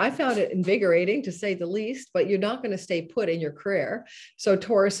 I found it invigorating to say the least, but you're not going to stay put in your career. So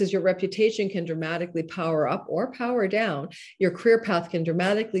Taurus is your reputation can dramatically power up or power down. Your career path can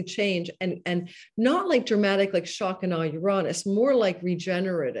dramatically change and not like dramatic, like shock and awe Uranus, more like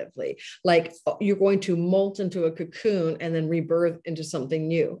regeneratively, like you're going to molt into a cocoon and then rebirth into something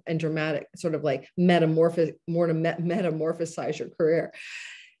new and dramatic, sort of like metamorphosize your career.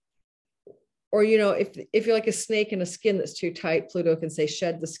 Or, you know, if you're like a snake in a skin that's too tight, Pluto can say,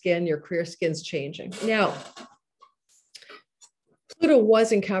 shed the skin, your career skin's changing. Now, Pluto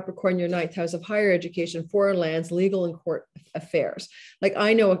was in Capricorn, your 9th house of higher education, foreign lands, legal and court affairs. Like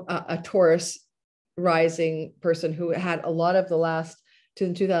I know a Taurus rising person who had a lot of the last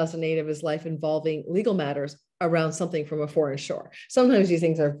 2008 of his life involving legal matters around something from a foreign shore. Sometimes these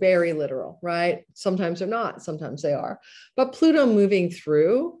things are very literal, right? Sometimes they're not, sometimes they are. But Pluto moving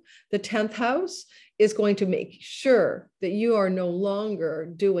through the 10th house is going to make sure that you are no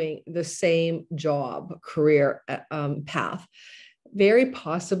longer doing the same job, career path. Very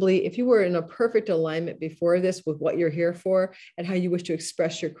possibly, if you were in a perfect alignment before this with what you're here for and how you wish to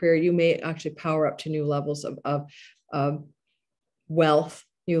express your career, you may actually power up to new levels of wealth,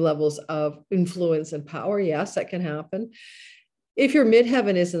 new levels of influence and power. Yes, that can happen. If your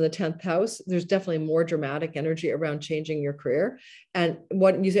midheaven is in the 10th house, there's definitely more dramatic energy around changing your career. And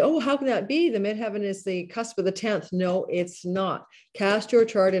what you say, oh, how can that be? The midheaven is the cusp of the 10th. No, it's not. Cast your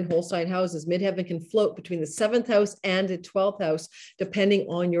chart in whole sign houses. Midheaven can float between the 7th house and the 12th house, depending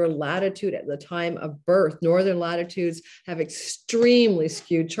on your latitude at the time of birth. Northern latitudes have extremely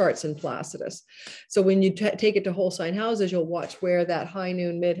skewed charts in Placidus. So when you take it to whole sign houses, you'll watch where that high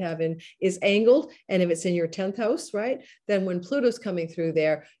noon midheaven is angled. And if it's in your 10th house, right, then when Pluto's coming through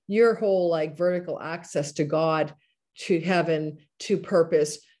there, your whole like vertical access to God, to heaven, to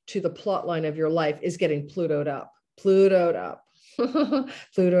purpose, to the plot line of your life is getting Plutoed up. Pluto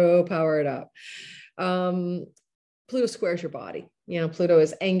powered up. Pluto squares your body. You know, Pluto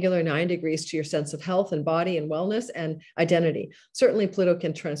is angular 9 degrees to your sense of health and body and wellness and identity. Certainly Pluto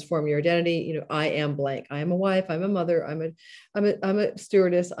can transform your identity. You know, I am blank. I am a wife. I'm a mother. I'm a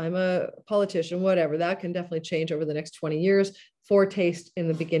stewardess. I'm a politician, whatever. That can definitely change over the next 20 years. Foretaste in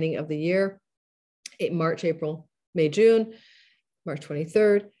the beginning of the year, March, April, May, June, March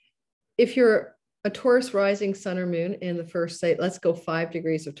 23rd. If you're a Taurus rising sun or moon in the first site, let's go 5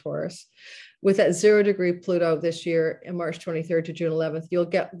 degrees of Taurus. With that 0 degree Pluto this year in March 23rd to June 11th, you'll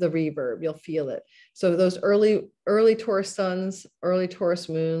get the reverb, you'll feel it. So those early Taurus suns, early Taurus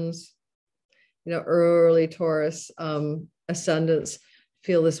moons, you know, early Taurus ascendants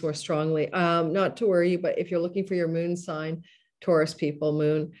feel this more strongly. Not to worry, but if you're looking for your moon sign, Taurus people,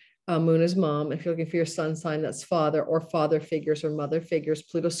 moon is mom. If you're looking for your sun sign, that's father or father figures or mother figures.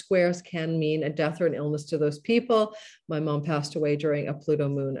 Pluto squares can mean a death or an illness to those people. My mom passed away during a Pluto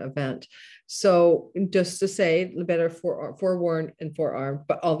moon event. So just to say, better forewarned and forearmed.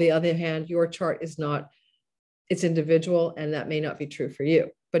 But on the other hand, your chart is not, it's individual, and that may not be true for you.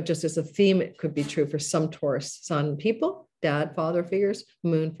 But just as a theme, it could be true for some Taurus sun people, dad, father figures,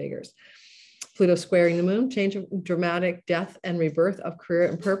 moon figures. Pluto squaring the moon, change of dramatic death and rebirth of career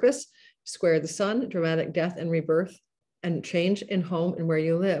and purpose. Square the sun, dramatic death and rebirth and change in home and where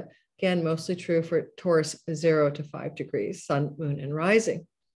you live. Again, mostly true for Taurus 0 to 5 degrees, sun, moon, and rising.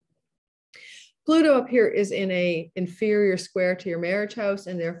 Pluto up here is in a inferior square to your marriage house,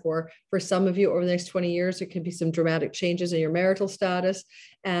 and therefore for some of you over the next 20 years, there could be some dramatic changes in your marital status.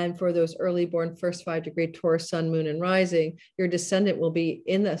 And for those early born first 5 degree Taurus, sun, moon, and rising, your descendant will be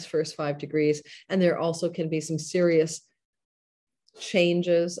in this first 5 degrees. And there also can be some serious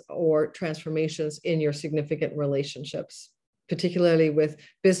changes or transformations in your significant relationships, particularly with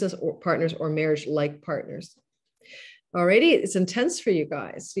business or partners or marriage-like partners. Alrighty, it's intense for you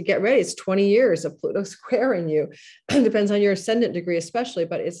guys. You get ready. It's 20 years of Pluto squaring you. Depends on your ascendant degree, especially,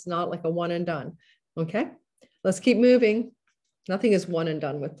 but it's not like a one and done. Okay, let's keep moving. Nothing is one and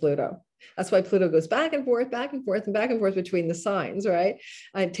done with Pluto. That's why Pluto goes back and forth, back and forth, and back and forth between the signs, right?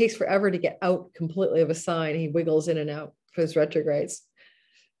 And it takes forever to get out completely of a sign. He wiggles in and out for his retrogrades.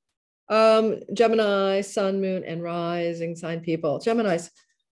 Gemini, sun, moon, and rising sign people. Geminis,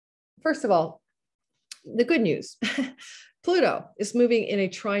 first of all, the good news, Pluto is moving in a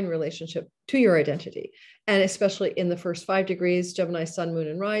trine relationship to your identity, and especially in the first 5 degrees, Gemini, sun, moon,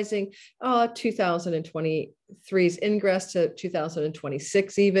 and rising, 2023's ingress to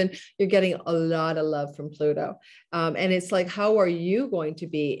 2026 even, you're getting a lot of love from Pluto. And it's like, how are you going to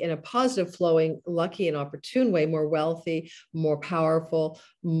be in a positive, flowing, lucky, and opportune way, more wealthy, more powerful,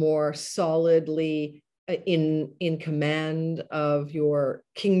 more solidly in command of your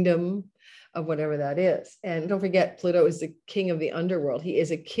kingdom, of whatever that is. And don't forget, Pluto is the king of the underworld. He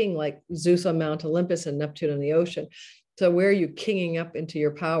is a king like Zeus on Mount Olympus and Neptune in the ocean. So where are you kinging up into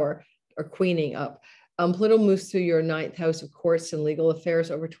your power or queening up? Pluto moves through your 9th house of courts and legal affairs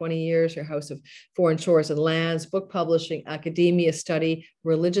over 20 years, your house of foreign shores and lands, book publishing, academia, study,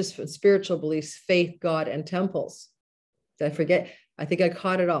 religious and spiritual beliefs, faith, God, and temples. Did I forget? I think I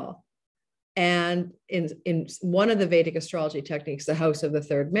caught it all. And in one of the Vedic astrology techniques, the house of the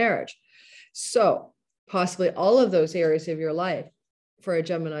third marriage. So possibly all of those areas of your life for a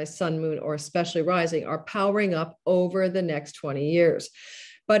Gemini sun, moon, or especially rising are powering up over the next 20 years.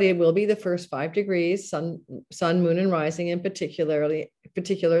 But it will be the first 5 degrees, sun, moon, and rising in particular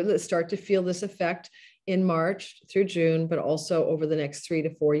that start to feel this effect in March through June, but also over the next 3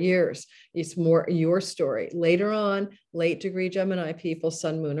 to 4 years. It's more your story. Later on, late degree Gemini people,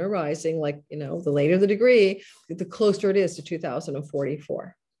 sun, moon, or rising, like, you know, the later the degree, the closer it is to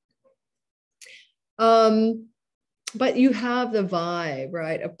 2044. But you have the vibe,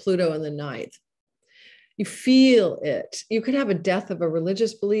 right, of Pluto in the 9th. You feel it. You could have a death of a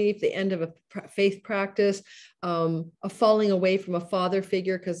religious belief, the end of a faith practice, a falling away from a father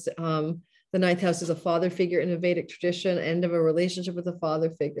figure, because the 9th house is a father figure in a Vedic tradition, end of a relationship with a father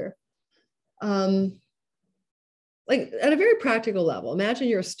figure. Like at a very practical level, imagine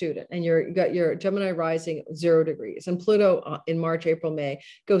you're a student and you got your Gemini rising 0 degrees, and Pluto in March, April, May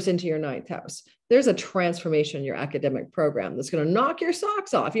goes into your 9th house. There's a transformation in your academic program that's going to knock your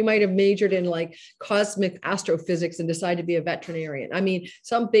socks off. You might have majored in like cosmic astrophysics and decided to be a veterinarian. I mean,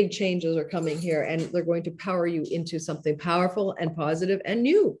 some big changes are coming here, and they're going to power you into something powerful and positive and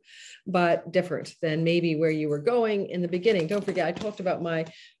new, but different than maybe where you were going in the beginning. Don't forget, I talked about my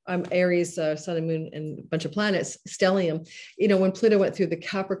Aries, sun and moon, and a bunch of planets, stellium. You know, when Pluto went through the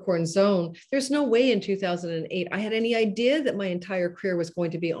Capricorn zone, there's no way in 2008 I had any idea that my entire career was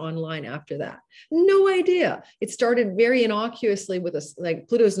going to be online after that. No idea. It started very innocuously with us, like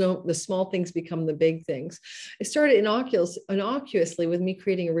Pluto's the small things become the big things. It started innocuously with me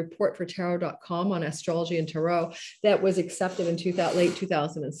creating a report for tarot.com on astrology and tarot that was accepted in late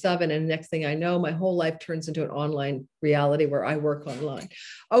 2007. And next thing I know, my whole life turns into an online reality where I work online.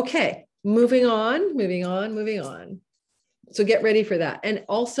 Okay, moving on. So get ready for that. And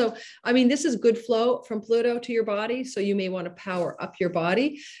also, I mean, this is good flow from Pluto to your body. So you may want to power up your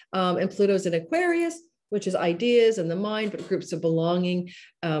body. And Pluto's in Aquarius, which is ideas and the mind, but groups of belonging.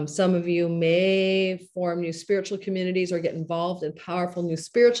 Some of you may form new spiritual communities or get involved in powerful new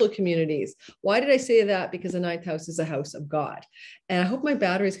spiritual communities. Why did I say that? Because the 9th house is a house of God. And I hope my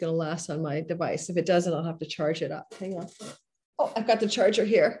battery is going to last on my device. If it doesn't, I'll have to charge it up. Hang on. Oh, I've got the charger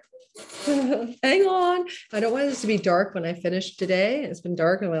here. Hang on. I don't want this to be dark when I finish today. It's been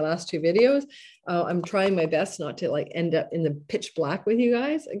dark in my last 2 videos. I'm trying my best not to like end up in the pitch black with you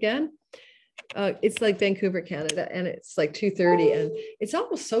guys again. It's like Vancouver, Canada, and it's like 2:30, and it's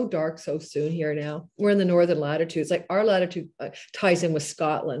almost so dark so soon here now. We're in the northern latitudes. Like our latitude ties in with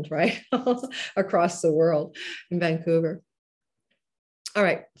Scotland, right? Across the world in Vancouver. All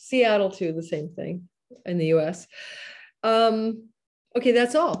right, Seattle too, the same thing in the US. Okay,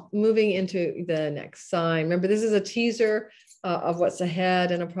 that's all. Moving into the next sign. Remember, this is a teaser of what's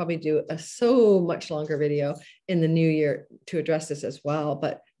ahead, and I'll probably do a so much longer video in the new year to address this as well,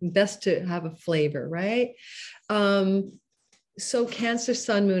 but best to have a flavor, right? So Cancer,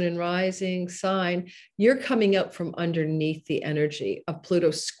 sun, moon, and rising sign, you're coming out from underneath the energy of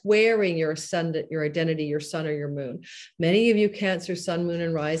Pluto squaring your ascendant, your identity, your sun or your moon. Many of you Cancer, sun, moon,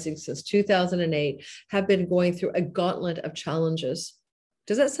 and rising since 2008 have been going through a gauntlet of challenges.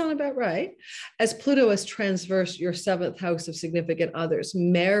 Does that sound about right? As Pluto has transversed your 7th house of significant others,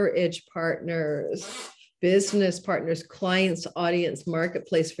 marriage partners, business partners, clients, audience,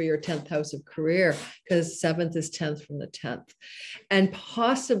 marketplace for your 10th house of career, because 7th is 10th from the 10th. And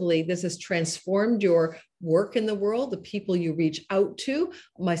possibly this has transformed your work in the world, the people you reach out to.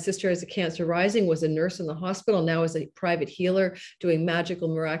 My sister has a Cancer rising, was a nurse in the hospital, now is a private healer doing magical,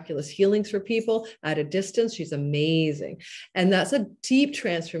 miraculous healings for people at a distance. She's amazing. And that's a deep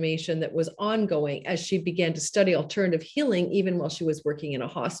transformation that was ongoing as she began to study alternative healing, even while she was working in a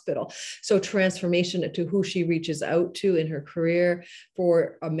hospital. So transformation to who she reaches out to in her career,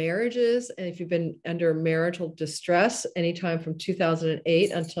 for marriages. And if you've been under marital distress anytime from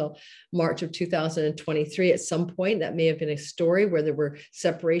 2008 until March of 2023, at some point, that may have been a story where there were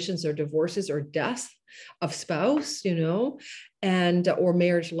separations or divorces or death of spouse, you know, and or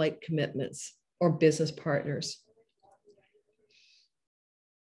marriage-like commitments or business partners.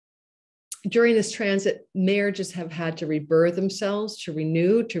 During this transit, marriages have had to rebirth themselves, to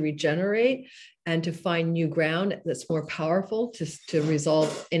renew, to regenerate, and to find new ground that's more powerful to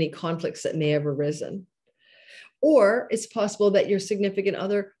resolve any conflicts that may have arisen. Or it's possible that your significant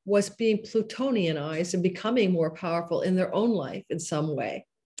other was being Plutonianized and becoming more powerful in their own life in some way.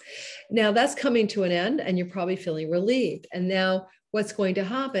 Now that's coming to an end, and you're probably feeling relieved. And now what's going to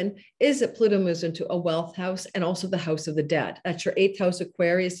happen is that Pluto moves into a wealth house and also the house of the dead. That's your 8th house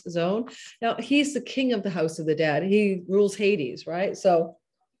Aquarius zone. Now he's the king of the house of the dead. He rules Hades, right? So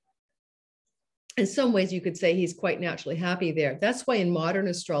in some ways you could say he's quite naturally happy there. That's why in modern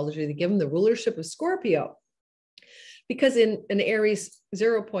astrology, they give him the rulership of Scorpio. Because in an Aries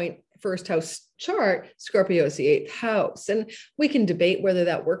 0 point first house chart, Scorpio is the 8th house. And we can debate whether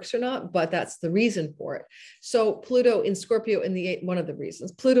that works or not, but that's the reason for it. So Pluto in Scorpio in the 8th, one of the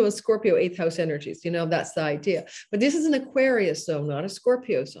reasons, Pluto and Scorpio 8th house energies, you know, that's the idea. But this is an Aquarius zone, not a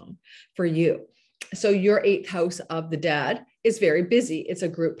Scorpio zone for you. So your 8th house of the dead is very busy. It's a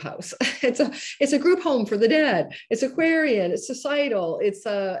group house. It's a group home for the dead. It's Aquarian. It's societal.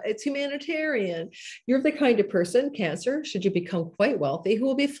 It's humanitarian. You're the kind of person, Cancer, should you become quite wealthy, who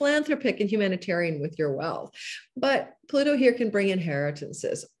will be philanthropic and humanitarian with your wealth. But Pluto here can bring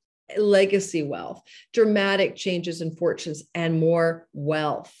inheritances, legacy wealth, dramatic changes in fortunes, and more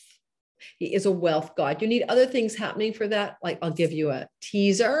wealth. He is a wealth god. You need other things happening for that. Like I'll give you a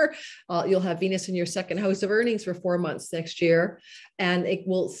teaser. You'll have Venus in your 2nd house of earnings for 4 months next year. And it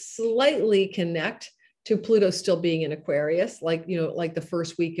will slightly connect to Pluto still being in Aquarius, like, you know, like the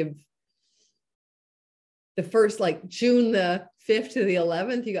first week of like June the 5th to the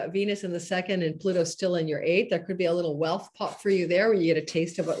 11th, you got Venus in the 2nd and Pluto still in your 8th. There could be a little wealth pop for you there where you get a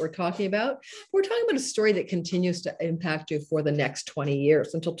taste of what we're talking about. We're talking about a story that continues to impact you for the next 20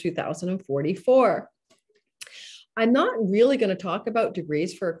 years until 2044. I'm not really going to talk about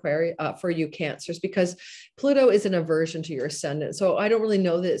degrees for Aquarius, for you Cancers, because Pluto is an aversion to your ascendant. So I don't really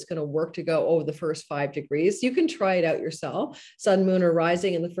know that it's going to work to go over the first 5 degrees. You can try it out yourself. Sun, moon, or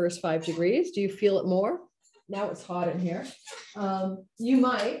rising in the first 5 degrees. Do you feel it more? Now it's hot in here. You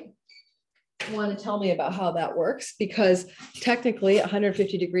might want to tell me about how that works, because technically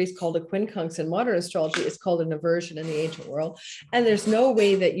 150 degrees called a quincunx in modern astrology is called an aversion in the ancient world. And there's no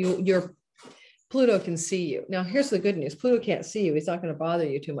way that your Pluto can see you. Now, here's the good news. Pluto can't see you. He's not going to bother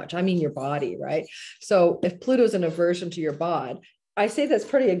you too much. I mean, your body, right? So if Pluto's an aversion to your bod, I say that's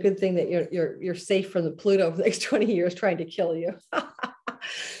pretty a good thing that you're safe from the Pluto for the next 20 years trying to kill you.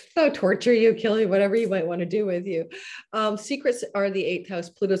 So torture you, kill you, whatever you might want to do with you. Secrets are the 8th house.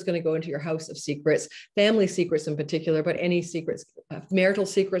 Pluto's going to go into your house of secrets, family secrets in particular, but any secrets, marital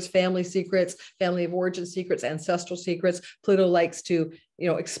secrets, family of origin secrets, ancestral secrets. Pluto likes to, you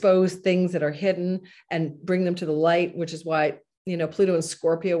know, expose things that are hidden and bring them to the light, which is why, you know, Pluto and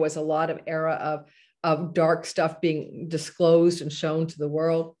Scorpio was a lot of era of dark stuff being disclosed and shown to the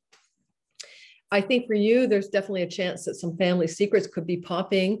world. I think for you, there's definitely a chance that some family secrets could be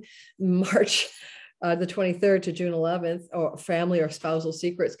popping March the 23rd to June 11th, or family or spousal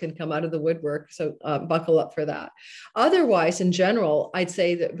secrets can come out of the woodwork. So buckle up for that. Otherwise, in general, I'd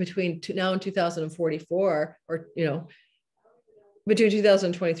say that between now and 2044, or, you know, between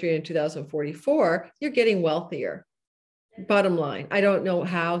 2023 and 2044, you're getting wealthier. Bottom line, I don't know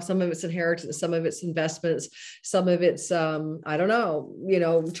how. Some of it's inheritance, some of it's investments, some of it's, I don't know, you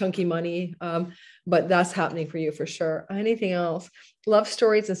know, chunky money. But that's happening for you for sure. Anything else? Love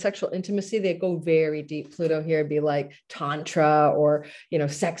stories and sexual intimacy, they go very deep. Pluto here would be like tantra or, you know,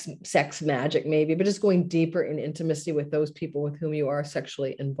 sex magic maybe, but just going deeper in intimacy with those people with whom you are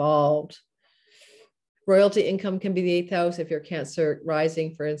sexually involved. Royalty income can be the 8th house. If you're Cancer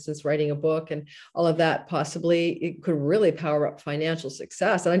rising, for instance, writing a book and all of that, possibly it could really power up financial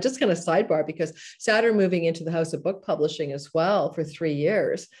success. And I'm just going to sidebar, because Saturn moving into the house of book publishing as well for 3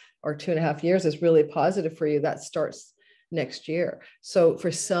 years or 2.5 years is really positive for you. That starts next year. So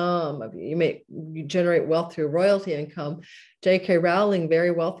for some of you, you generate wealth through royalty income. J.K. Rowling,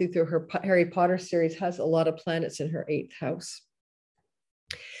 very wealthy through her Harry Potter series, has a lot of planets in her 8th house.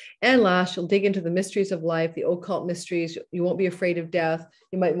 And last, you'll dig into the mysteries of life, the occult mysteries. You won't be afraid of death.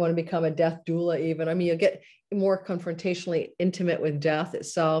 You might want to become a death doula even. I mean, you'll get more confrontationally intimate with death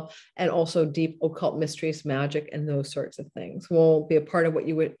itself, and also deep occult mysteries, magic, and those sorts of things will be a part of what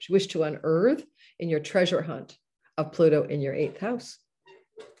you wish to unearth in your treasure hunt of Pluto in your 8th house.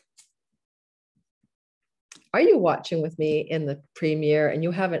 Are you watching with me in the premiere and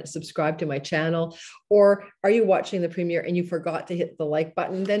you haven't subscribed to my channel? Or are you watching the premiere and you forgot to hit the like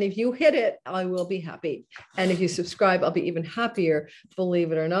button? Then if you hit it, I will be happy. And if you subscribe, I'll be even happier.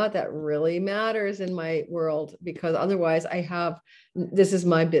 Believe it or not, that really matters in my world, because otherwise this is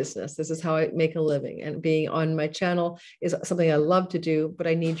my business. This is how I make a living. And being on my channel is something I love to do, but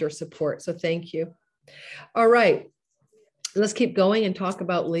I need your support. So thank you. All right. Let's keep going and talk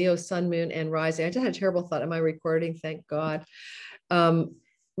about Leo, sun, moon, and rising. I just had a terrible thought. Am I recording? Thank God.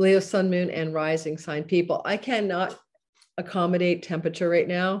 Leo, sun, moon, and rising sign people. I cannot accommodate temperature right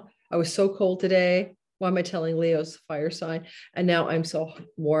now. I was so cold today. Why am I telling Leo's fire sign? And now I'm so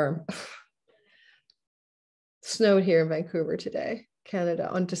warm. Snowed here in Vancouver today,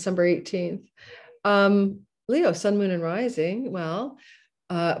 Canada, on December 18th. Leo, sun, moon, and rising. Well,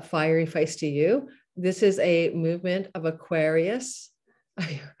 fiery, feisty you. This is a movement of Aquarius,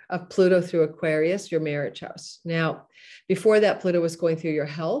 of Pluto through Aquarius, your marriage house. Now, before that, Pluto was going through your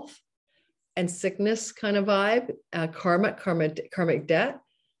health and sickness kind of vibe, karmic debt,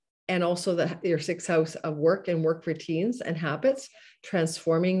 and also your 6th house of work and work routines and habits,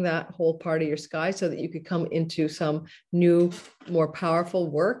 transforming that whole part of your sky so that you could come into some new, more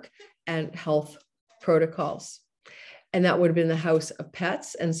powerful work and health protocols. And that would have been the house of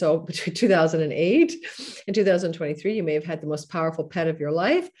pets. And so between 2008 and 2023, you may have had the most powerful pet of your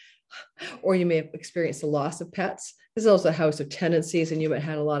life, or you may have experienced the loss of pets. This is also a house of tenancies, and you might have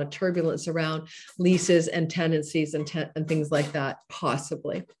had a lot of turbulence around leases and tenancies and things like that,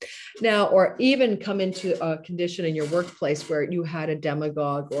 possibly. Now, or even come into a condition in your workplace where you had a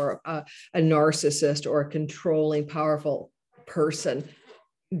demagogue or a narcissist or a controlling, powerful person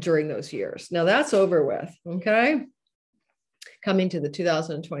during those years. Now that's over with, okay? Coming to the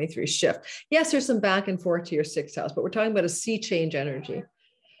 2023 shift. Yes, there's some back and forth to your 6th house, but we're talking about a sea change energy.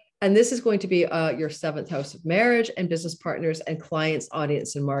 And this is going to be your 7th house of marriage and business partners and clients,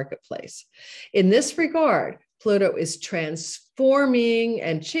 audience, and marketplace. In this regard, Pluto is transforming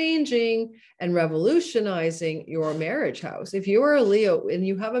and changing and revolutionizing your marriage house. If you are a Leo and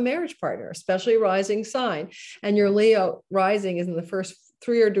you have a marriage partner, especially rising sign, and your Leo rising is in the first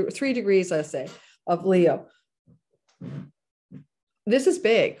 3 degrees, let's say, of Leo, this is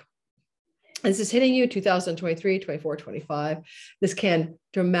big. This is hitting you 2023, 24, 25. This can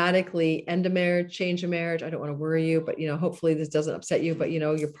dramatically end a marriage, change a marriage. I don't want to worry you, but, hopefully this doesn't upset you, but,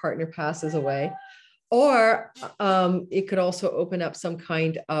 your partner passes away. Or it could also open up some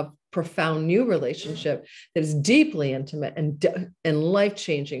kind of profound new relationship that is deeply intimate and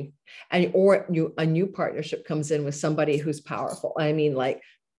life-changing. Or a new partnership comes in with somebody who's powerful. I mean,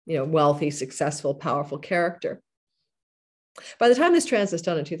 wealthy, successful, powerful character. By the time this transit is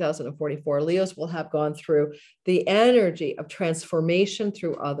done in 2044, Leos will have gone through the energy of transformation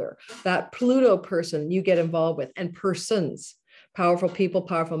through other. That Pluto person you get involved with, and persons, powerful people,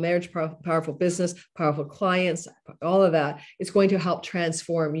 powerful marriage, powerful business, powerful clients, all of that is going to help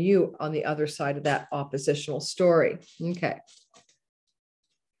transform you on the other side of that oppositional story. Okay.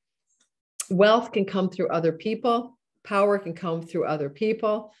 Wealth can come through other people. Power can come through other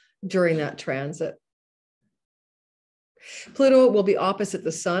people during that transit. Pluto will be opposite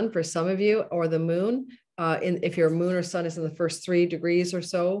the sun for some of you, or the moon. If your moon or sun is in the first 3 degrees or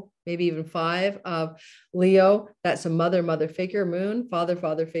so, maybe even 5 of Leo, that's a mother figure, moon,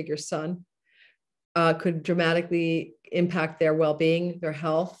 father figure, sun, could dramatically impact their well-being, their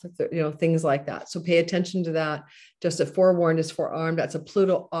health, things like that. So pay attention to that. Just a forewarned is forearmed. That's a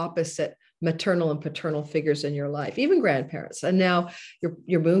Pluto opposite maternal and paternal figures in your life, even grandparents. And now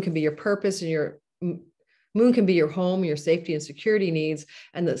your moon can be your purpose, and your moon can be your home, your safety and security needs,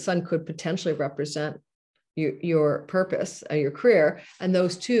 and the sun could potentially represent your purpose, your career. And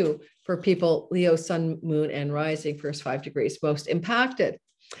those two, for people, Leo, sun, moon, and rising, first 5 degrees, most impacted.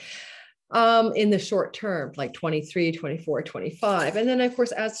 in the short term, like 23, 24, 25. And then, of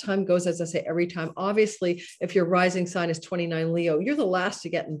course, as time goes, as I say, every time, obviously, if your rising sign is 29 Leo, you're the last to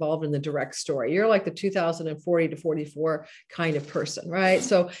get involved in the direct story. You're like the 2040 to 44 kind of person, right?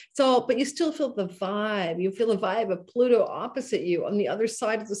 So it's all, but you still feel the vibe. You feel the vibe of Pluto opposite you on the other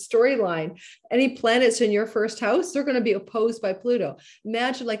side of the storyline. Any planets in your first house, they're going to be opposed by Pluto.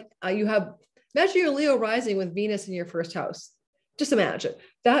 Imagine imagine your Leo rising with Venus in your first house. Just imagine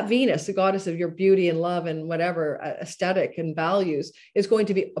that Venus, the goddess of your beauty and love and whatever aesthetic and values, is going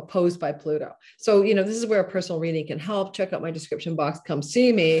to be opposed by Pluto. So, this is where a personal reading can help. Check out my description box. Come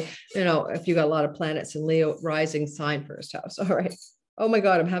see me, if you got a lot of planets in Leo rising sign first house. All right. Oh my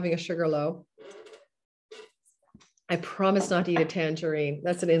God, I'm having a sugar low. I promise not to eat a tangerine.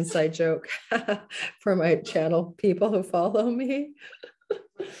 That's an inside joke for my channel people who follow me.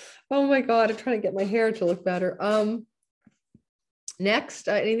 Oh my God, I'm trying to get my hair to look better. Next,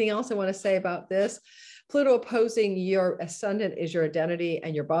 anything else I want to say about this? Pluto opposing your ascendant is your identity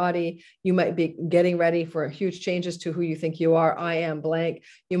and your body. You might be getting ready for huge changes to who you think you are. I am blank.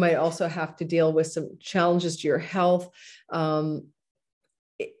 You might also have to deal with some challenges to your health, but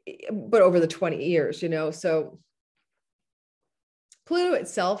over the 20 years, so Pluto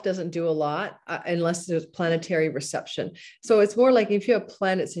itself doesn't do a lot unless there's planetary reception. So it's more like if you have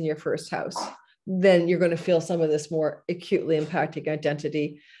planets in your first house, then you're going to feel some of this more acutely impacting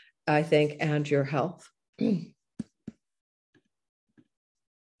identity, I think, and your health.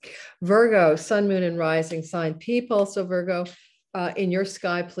 Virgo, sun, moon, and rising sign people. So Virgo, in your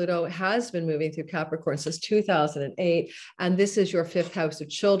sky, Pluto has been moving through Capricorn since 2008. And this is your fifth house of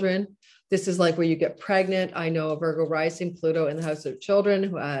children. This is like where you get pregnant. I know a Virgo rising Pluto in the house of children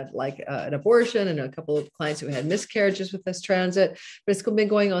who had an abortion, and a couple of clients who had miscarriages with this transit, but it's been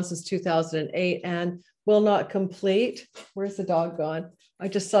going on since 2008 and will not complete. Where's the dog gone? I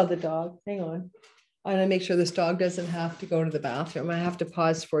just saw the dog. Hang on. I'm going to make sure this dog doesn't have to go to the bathroom. I have to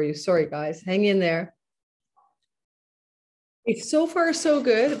pause for you. Sorry, guys. Hang in there. It's so far so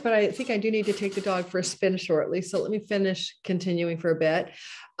good, but I think I do need to take the dog for a spin shortly. So let me finish continuing for a bit.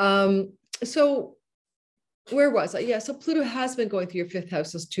 So where was I? Yeah. So Pluto has been going through your fifth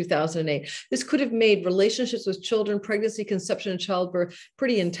house since 2008. This could have made relationships with children, pregnancy, conception, and childbirth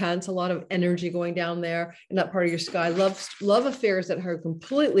pretty intense. A lot of energy going down there in that part of your sky. Love affairs that have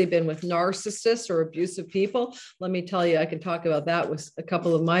completely been with narcissists or abusive people. Let me tell you, I can talk about that with a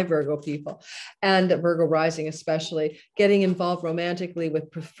couple of my Virgo people, and Virgo rising especially. Getting involved romantically with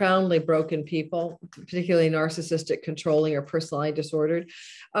profoundly broken people, particularly narcissistic, controlling, or personality disordered.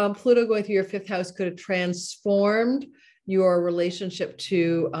 Pluto going through your fifth house could have transformed your relationship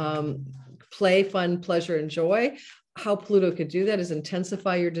to play, fun, pleasure, and joy. How Pluto could do that is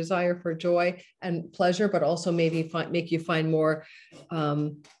intensify your desire for joy and pleasure, but also maybe make you find more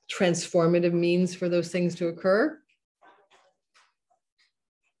transformative means for those things to occur.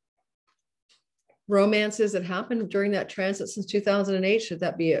 Romances that happened during that transit since 2008, should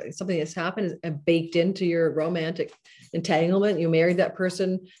that be something that's happened and baked into your romantic entanglement? You married that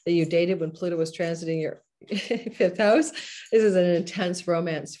person that you dated when Pluto was transiting your fifth house. This is an intense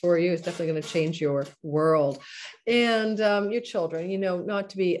romance for you. It's definitely going to change your world. And your children, not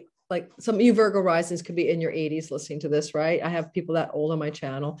to be like some of you Virgo risings could be in your 80s listening to this, right? I have people that old on my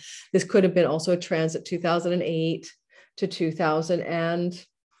channel. This could have been also a transit 2008 to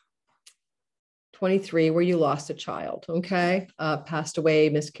 2023 where you lost a child, okay? Passed away,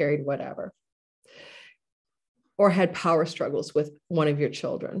 miscarried, whatever. Or had power struggles with one of your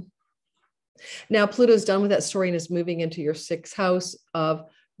children. Now, Pluto's done with that story and is moving into your sixth house of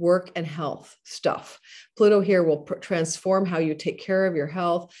work and health stuff. Pluto here will transform how you take care of your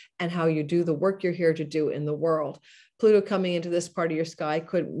health and how you do the work you're here to do in the world. Pluto coming into this part of your sky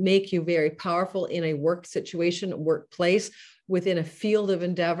could make you very powerful in a work situation, workplace, within a field of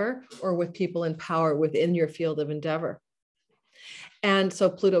endeavor, or with people in power within your field of endeavor. And so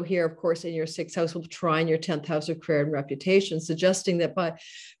Pluto here, of course, in your sixth house will trine your 10th house of career and reputation, suggesting that by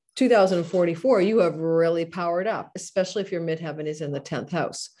 2044, you have really powered up, especially if your midheaven is in the 10th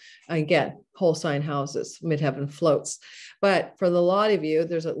house. Again, whole sign houses, midheaven floats. But for the lot of you,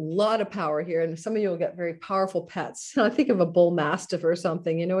 there's a lot of power here. And some of you will get very powerful pets. I think of a bull mastiff or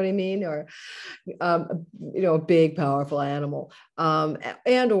something, you know what I mean? Or, a big, powerful animal.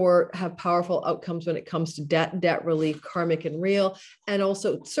 And or have powerful outcomes when it comes to debt relief, karmic and real. And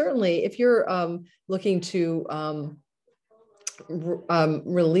also, certainly, if you're looking to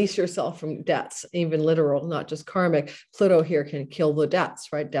release yourself from debts, even literal, not just karmic, Pluto here can kill the debts,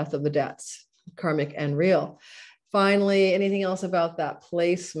 right? Death of the debts, karmic and real. Finally, anything else about that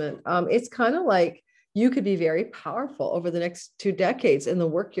placement? It's kind of like you could be very powerful over the next 2 decades in the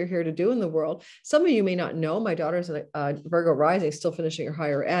work you're here to do in the world. Some of you may not know, my daughter's a Virgo rising, still finishing her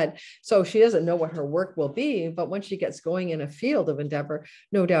higher ed. So she doesn't know what her work will be, but once she gets going in a field of endeavor,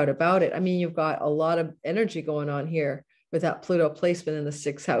 no doubt about it. I mean, you've got a lot of energy going on here with that Pluto placement in the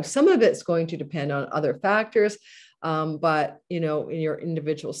 6th house. Some of it's going to depend on other factors, but, you know, in your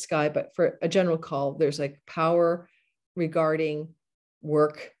individual sky, but for a general call, there's like power regarding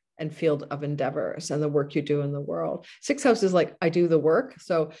work and field of endeavors and the work you do in the world. 6th house is like, I do the work.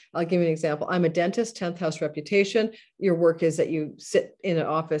 So I'll give you an example. I'm a dentist, 10th house reputation. Your work is that you sit in an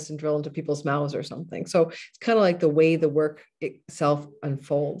office and drill into people's mouths or something. So it's kind of like the way the work itself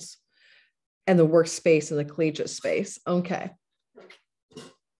unfolds and the workspace and the collegiate space. Okay.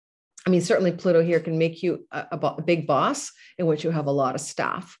 I mean, certainly Pluto here can make you a big boss in which you have a lot of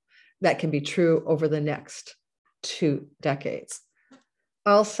staff. That can be true over the next 2 decades.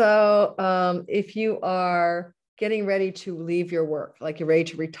 Also, if you are getting ready to leave your work, like you're ready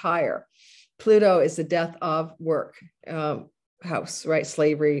to retire, Pluto is the death of work house, right?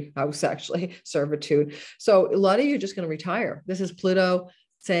 Slavery house, actually, servitude. So a lot of you are just going to retire. This is Pluto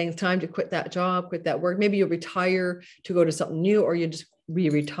saying it's time to quit that job, quit that work. Maybe you'll retire to go to something new, or you just be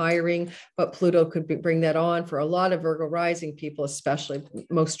retiring, but Pluto could bring that on for a lot of Virgo rising people, especially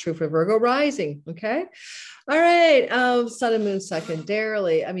most true for Virgo rising. Okay. All right. Sun and moon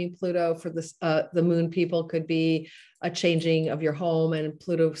secondarily. I mean, Pluto for this, the moon people could be a changing of your home, and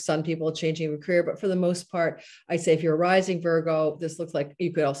Pluto sun people changing your career. But for the most part, I say if you're a rising Virgo, this looks like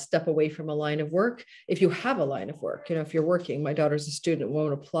you could all step away from a line of work. If you have a line of work, you know, if you're working, my daughter's a student, it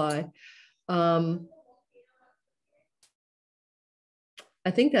won't apply. I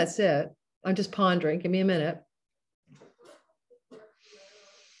think that's it. I'm just pondering. Give me a minute.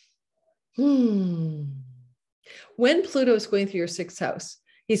 When Pluto is going through your 6th house,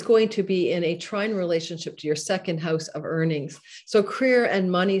 he's going to be in a trine relationship to your 2nd house of earnings. So career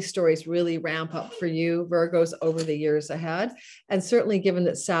and money stories really ramp up for you, Virgos, over the years ahead. And certainly given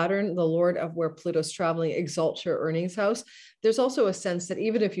that Saturn, the Lord of where Pluto's traveling, exalts your earnings house, there's also a sense that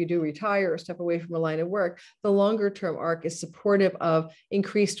even if you do retire or step away from a line of work, the longer term arc is supportive of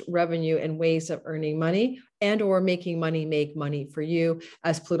increased revenue and ways of earning money and or making money make money for you,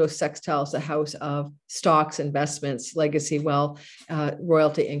 as Pluto sextiles the house of stocks, investments, legacy wealth,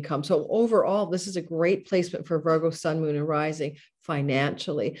 royalty income. So overall, this is a great placement for Virgo, sun, moon, and rising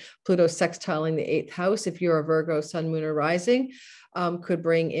financially. Pluto sextiling the 8th house, if you're a Virgo, sun, moon, or rising, could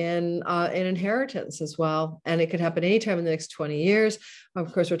bring in an inheritance as well. And it could happen anytime in the next 20 years.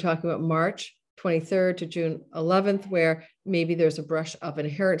 Of course, we're talking about March 23rd to June 11th, where maybe there's a brush of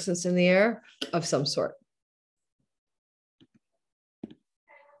inheritance in the air of some sort.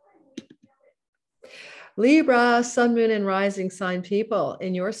 Libra, sun, moon, and rising sign people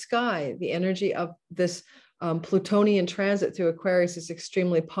in your sky, the energy of this Plutonian transit through Aquarius is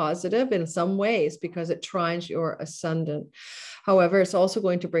extremely positive in some ways because it trines your ascendant. However, it's also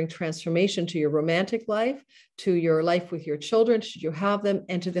going to bring transformation to your romantic life, to your life with your children, should you have them,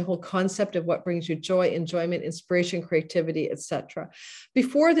 and to the whole concept of what brings you joy, enjoyment, inspiration, creativity, etc.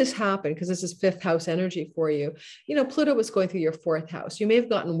 Before this happened, because this is 5th house energy for you, you know, Pluto was going through your 4th house. You may have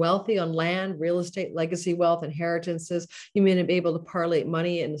gotten wealthy on land, real estate, legacy wealth, inheritances. You may have been able to parlay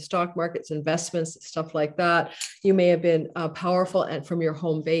money in the stock markets, investments, stuff like that. You may have been powerful and from your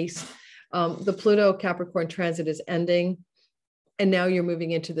home base. The Pluto Capricorn transit is ending. And now you're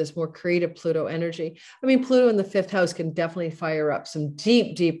moving into this more creative Pluto energy. I mean, Pluto in the 5th house can definitely fire up some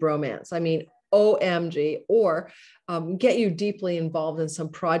deep, deep romance. I mean, OMG, or get you deeply involved in some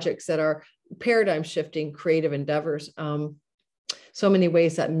projects that are paradigm shifting creative endeavors. So many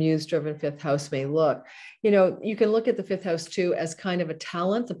ways that muse-driven 5th house may look. You know, you can look at the 5th house too as kind of a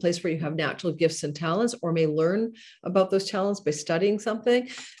talent, the place where you have natural gifts and talents, or may learn about those talents by studying something.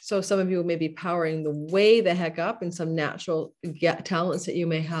 So some of you may be powering the way the heck up in some natural talents that you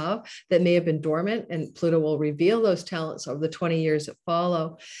may have that may have been dormant, and Pluto will reveal those talents over the 20 years that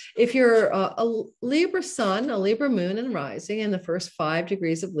follow. If you're a Libra sun, a Libra moon and rising in the first 5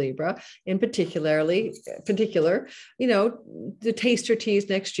 degrees of Libra, in particular, you know, the taste your teas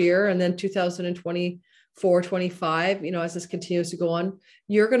next year, and then 2024, 25, you know, as this continues to go on,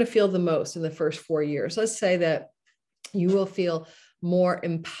 you're going to feel the most in the first 4 years. Let's say that you will feel more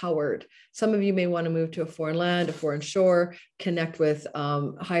empowered. Some of you may want to move to a foreign land, a foreign shore, connect with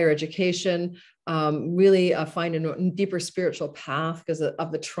higher education, really find a deeper spiritual path because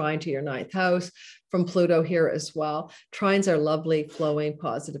of the trine to your 9th house from Pluto here as well. Trines are lovely, flowing,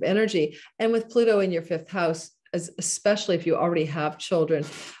 positive energy. And with Pluto in your 5th house, especially if you already have children,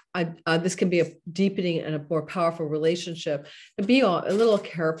 this can be a deepening and a more powerful relationship. And be a little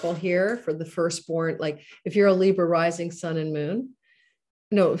careful here for the firstborn. Like if you're a Libra rising sun and moon,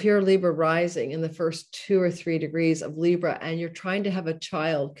 no, if you're a Libra rising in the first 2 or 3 degrees of Libra and you're trying to have a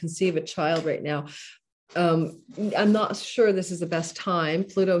child, conceive a child right now, I'm not sure this is the best time.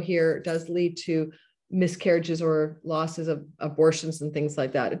 Pluto here does lead to miscarriages or losses of abortions and things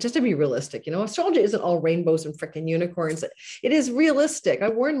like that. Just to be realistic, astrology isn't all rainbows and freaking unicorns. It is realistic. I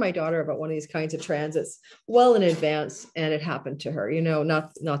warned my daughter about one of these kinds of transits well in advance, and it happened to her,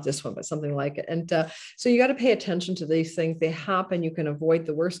 not this one, but something like it. And so you got to pay attention to these things. They happen. You can avoid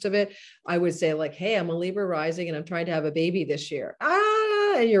the worst of it. I would say like, hey, I'm a Libra rising and I'm trying to have a baby this year.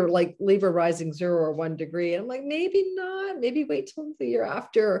 And you're like Libra rising 0 or 1 degree. And I'm like, maybe not, maybe wait till the year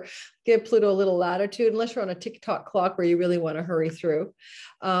after, give Pluto a little latitude, unless you're on a tick-tock clock where you really want to hurry through.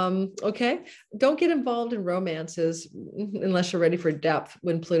 Okay. Don't get involved in romances unless you're ready for depth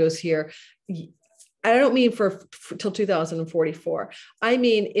when Pluto's here. I don't mean for till 2044. I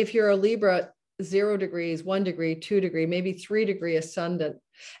mean, if you're a Libra, 0 degrees, 1 degree, 2 degree, maybe 3 degree ascendant,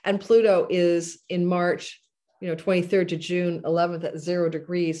 and Pluto is in March, 23rd to June 11th at 0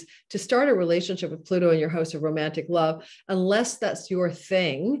 degrees, to start a relationship with Pluto in your house of romantic love, unless that's your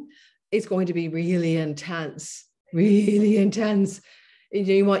thing, it's going to be really intense, really intense.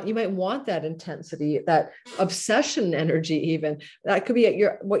 You might want that intensity, that obsession energy, even that could be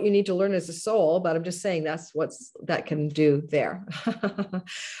what you need to learn as a soul. But I'm just saying that can do there.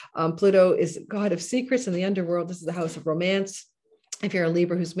 Pluto is god of secrets in the underworld. This is the house of romance. If you're a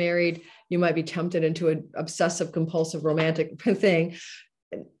Libra who's married, you might be tempted into an obsessive compulsive romantic thing,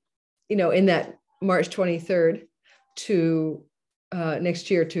 in that March 23rd to next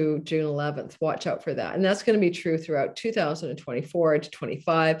year to June 11th. Watch out for that. And that's going to be true throughout 2024 to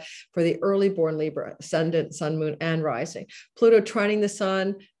 25 for the early born Libra, ascendant, sun, moon, and rising. Pluto trining the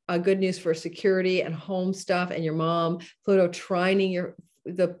sun, good news for security and home stuff and your mom. Pluto trining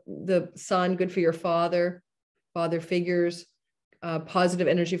the sun, good for your father figures. Positive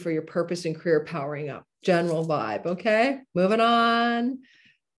energy for your purpose and career powering up. General vibe. Okay, moving on.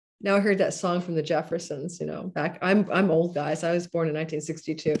 Now I heard that song from the Jeffersons, back. I'm old, guys. I was born in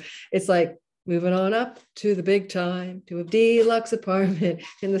 1962. It's like moving on up to the big time, to a deluxe apartment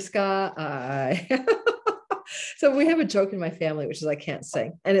in the sky. So we have a joke in my family, which is I can't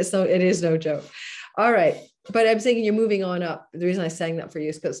sing, and it is no joke. All right, but I'm thinking you're moving on up. The reason I sang that for you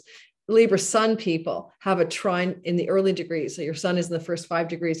is because Libra sun people have a trine in the early degrees. So your sun is in the first 5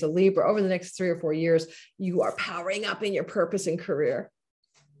 degrees of Libra. Over the next 3 or 4 years, you are powering up in your purpose and career.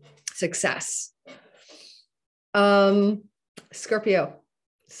 Success. Scorpio,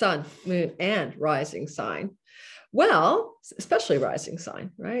 sun, moon, and rising sign. Well, especially rising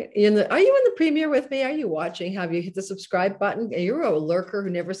sign, right? Are you in the premiere with me? Are you watching? Have you hit the subscribe button? You're a lurker who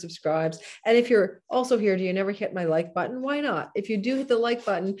never subscribes. And if you're also here, do you never hit my like button? Why not? If you do hit the like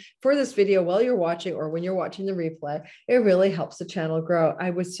button for this video while you're watching or when you're watching the replay, it really helps the channel grow. I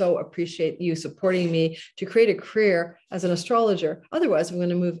would so appreciate you supporting me to create a career as an astrologer. Otherwise, I'm going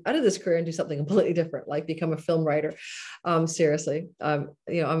to move out of this career and do something completely different, like become a film writer. Seriously, I'm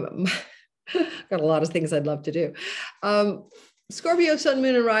got a lot of things I'd love to do. Scorpio, sun,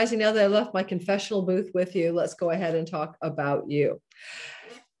 moon, and rising. Now that I left my confessional booth with you, let's go ahead and talk about you.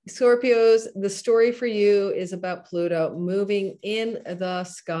 Scorpios, the story for you is about Pluto moving in the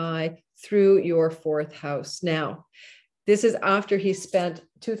sky through your 4th house. Now, this is after he spent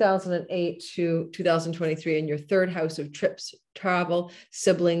 2008 to 2023 in your 3rd house of trips, travel,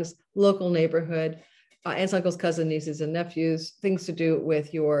 siblings, local neighborhood, aunts, uncles, cousins, nieces, and nephews, things to do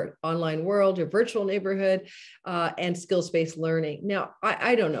with your online world, your virtual neighborhood, and skills-based learning. Now,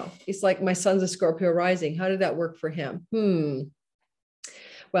 I don't know. It's like my son's a Scorpio rising. How did that work for him?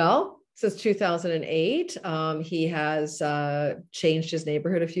 Well, since 2008, he has changed his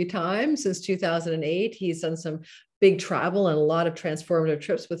neighborhood a few times. Since 2008, he's done some big travel and a lot of transformative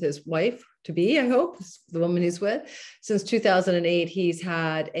trips with his wife to be, I hope, the woman he's with. Since 2008, he's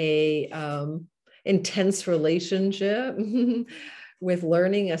had a intense relationship with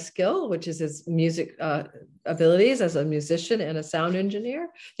learning a skill, which is his music abilities as a musician and a sound engineer.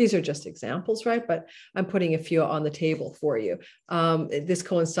 These are just examples, right? But I'm putting a few on the table for you. This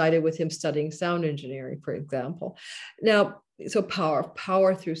coincided with him studying sound engineering, for example. Now, so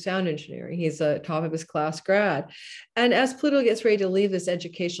power through sound engineering. He's a top of his class grad. And as Pluto gets ready to leave this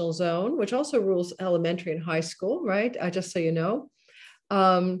educational zone, which also rules elementary and high school, right? Just so you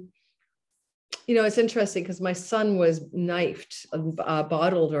know, it's interesting because my son was knifed,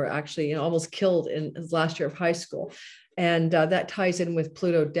 bottled, or actually, almost killed in his last year of high school. And that ties in with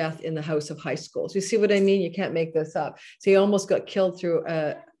Pluto death in the house of high school. So you see what I mean? You can't make this up. So he almost got killed through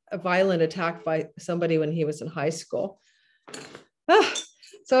a violent attack by somebody when he was in high school.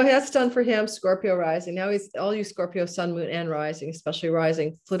 So that's done for him. Scorpio rising. Now he's all you Scorpio sun, moon, and rising, especially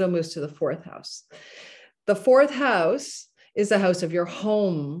rising. Pluto moves to the fourth house. The fourth house is the house of your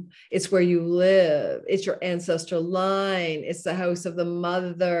home. It's where you live. It's your ancestral line. It's the house of the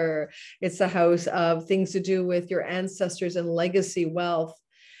mother. It's the house of things to do with your ancestors and legacy wealth.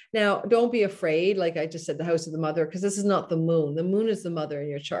 Now, don't be afraid, like I just said, the house of the mother, because this is not the moon. The moon is the mother in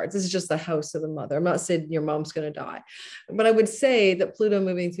your chart. This is just the house of the mother. I'm not saying your mom's going to die, but I would say that Pluto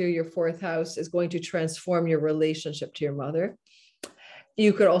moving through your fourth house is going to transform your relationship to your mother.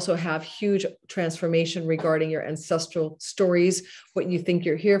 You could also have huge transformation regarding your ancestral stories, what you think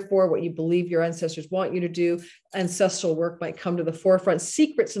you're here for, what you believe your ancestors want you to do. Ancestral work might come to the forefront.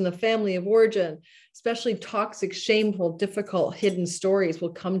 Secrets in the family of origin, especially toxic, shameful, difficult, hidden stories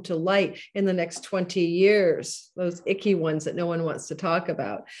will come to light in the next 20 years. Those icky ones that no one wants to talk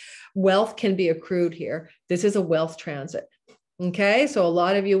about. Wealth can be accrued here. This is a wealth transit. Okay, so a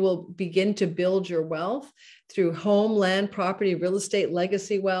lot of you will begin to build your wealth through home, land, property, real estate,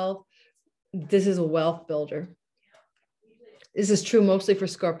 legacy wealth. This is a wealth builder. This is true mostly for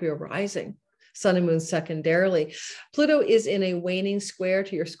Scorpio rising, sun and moon secondarily. Pluto is in a waning square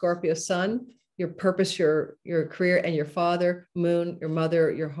to your Scorpio sun, your purpose, your career, and your father, moon, your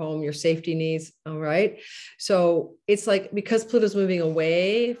mother, your home, your safety needs. All right. So it's like, because Pluto's moving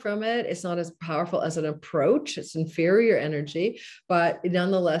away from it, it's not as powerful as an approach. It's inferior energy, but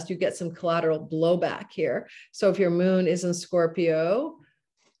nonetheless, you get some collateral blowback here. So if your moon is in Scorpio,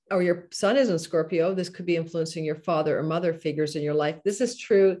 or your sun is in Scorpio, this could be influencing your father or mother figures in your life. This is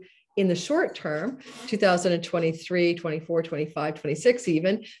true in the short term, 2023, 24, 25, 26,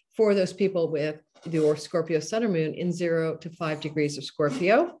 even for those people with your Scorpio sun or moon in 0 to 5 degrees of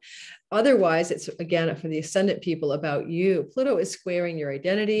Scorpio. Otherwise, it's again for the ascendant people about you. Pluto is squaring your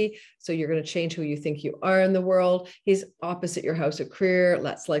identity. So you're going to change who you think you are in the world. He's opposite your house of career.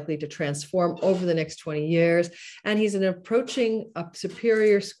 That's likely to transform over the next 20 years. And he's approaching a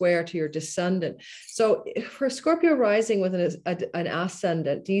superior square to your descendant. So for Scorpio rising with an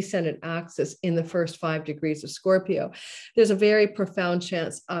ascendant, descendant axis in the first 5 degrees of Scorpio, there's a very profound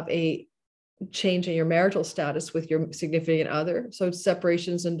chance of a change in your marital status with your significant other. So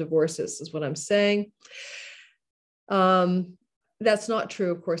separations and divorces is what I'm saying. That's not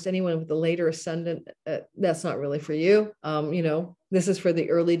true, of course. Anyone with the later ascendant, that's not really for you. This is for the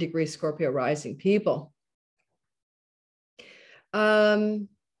early degree Scorpio rising people. Just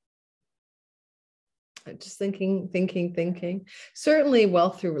thinking. Certainly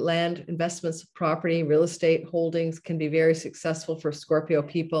wealth through land, investments, property, real estate holdings can be very successful for Scorpio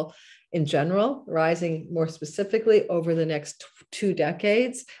people in general, rising more specifically over the next 2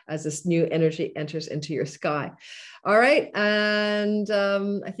 decades as this new energy enters into your sky. All right. And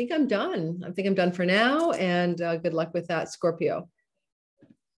I think I'm done. I think I'm done for now. And good luck with that, Scorpio.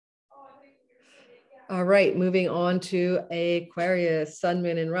 All right, moving on to Aquarius, sun,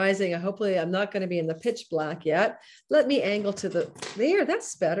 moon, and rising. Hopefully I'm not going to be in the pitch black yet. Let me angle to there,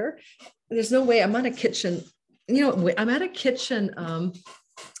 that's better. There's no way I'm on a kitchen, I'm at a kitchen,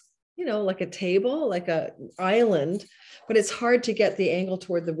 like a table, like a island, but it's hard to get the angle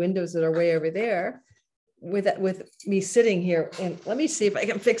toward the windows that are way over there with me sitting here. And let me see if I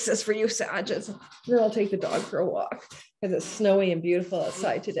can fix this for you, Sagittarius. Then I'll take the dog for a walk because it's snowy and beautiful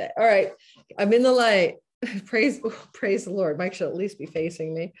outside today. All right, I'm in the light. Praise the Lord. Mike should at least be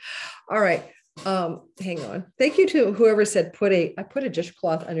facing me. All right, hang on. Thank you to whoever said I put a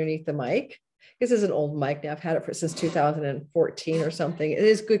dishcloth underneath the mic. This is an old mic now. I've had it since 2014 or something. It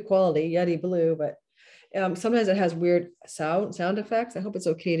is good quality, Yeti Blue, but sometimes it has weird sound effects. I hope it's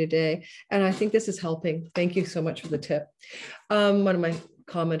okay today. And I think this is helping. Thank you so much for the tip. One of my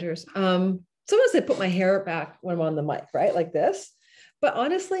commenters. Sometimes I put my hair back when I'm on the mic, right? Like this. But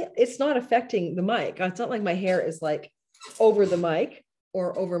honestly, it's not affecting the mic. It's not like my hair is like over the mic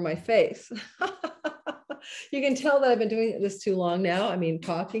or over my face. You can tell that I've been doing this too long now. I mean,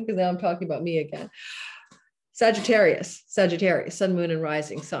 talking, because now I'm talking about me again. Sagittarius, sun, moon, and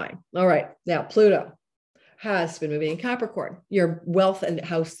rising sign. All right. Now, Pluto has been moving in Capricorn, your wealth and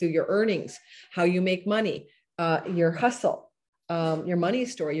house through your earnings, how you make money, your hustle, your money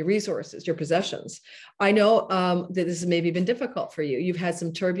story, your resources, your possessions. I know that this has maybe been difficult for you. You've had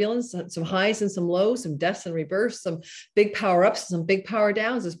some turbulence, some highs and some lows, some deaths and rebirths, some big power ups, some big power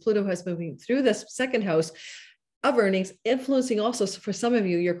downs as Pluto has moving through this second house. of earnings, influencing also for some of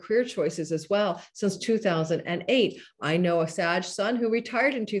you your career choices as well since 2008. I know a Sag son who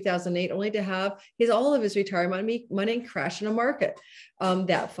retired in 2008 only to have all of his retirement money crash in a market.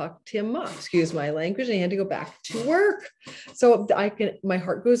 That fucked him up, excuse my language, and he had to go back to work. So my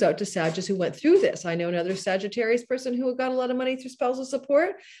heart goes out to Sagittarius who went through this. I know another Sagittarius person who got a lot of money through spousal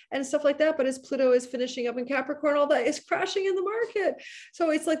support and stuff like that, but as Pluto is finishing up in Capricorn, all that is crashing in the market.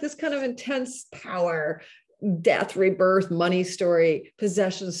 So it's like this kind of intense power, death, rebirth, money story,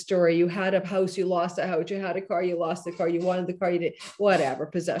 possession story. You had a house, you lost a house, you had a car, you lost the car, you wanted the car, you did whatever,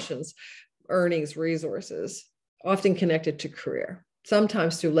 possessions, earnings, resources, often connected to career,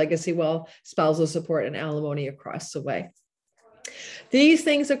 sometimes through legacy wealth, spousal support, and alimony across the way. These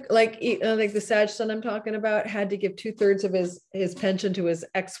things are like the Sag son I'm talking about had to give 2/3 of his pension to his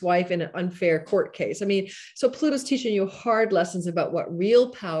ex-wife in an unfair court case. I mean, so Pluto's teaching you hard lessons about what real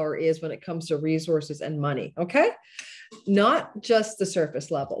power is when it comes to resources and money. Okay. Not just the surface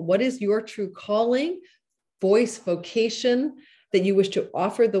level. What is your true calling, voice, vocation that you wish to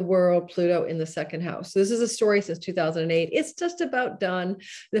offer the world, Pluto in the second house? So this is a story since 2008. It's just about done.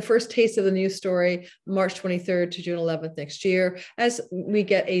 The first taste of the new story, March 23rd to June 11th next year, as we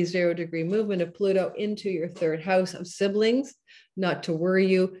get a 0-degree movement of Pluto into your third house of siblings. Not to worry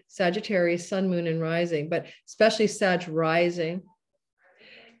you, Sagittarius, sun, moon, and rising, but especially Sag rising.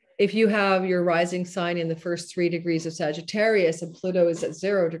 If you have your rising sign in the first 3 degrees of Sagittarius and Pluto is at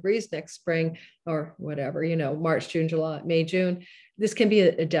 0 degrees next spring or whatever, March, June, July, May, June, this can be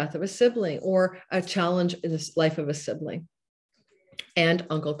a death of a sibling or a challenge in the life of a sibling and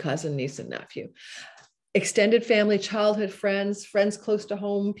uncle, cousin, niece, and nephew. Extended family, childhood friends, friends close to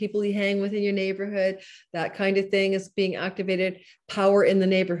home, people you hang with in your neighborhood, that kind of thing is being activated. Power in the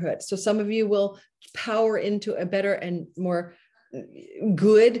neighborhood. So some of you will power into a better and more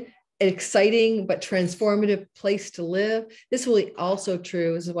good, exciting, but transformative place to live. This will be also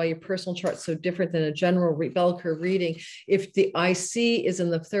true. This is why your personal chart's so different than a general bell curve reading. If the IC is in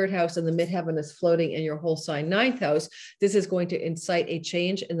the third house and the midheaven is floating in your whole sign 9th house, this is going to incite a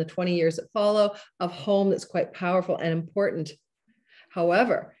change in the 20 years that follow of home that's quite powerful and important.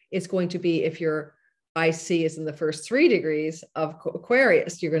 However, it's going to be if your IC is in the first 3 degrees of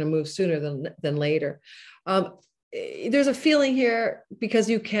Aquarius, you're going to move sooner than later. There's a feeling here because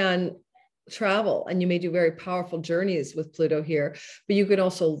you can travel and you may do very powerful journeys with Pluto here, but you can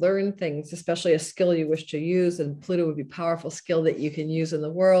also learn things, especially a skill you wish to use. And Pluto would be a powerful skill that you can use in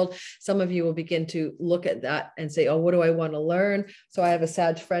the world. Some of you will begin to look at that and say, oh, what do I want to learn? So I have a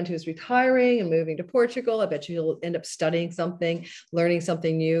Sag friend who's retiring and moving to Portugal. I bet you he'll end up studying something, learning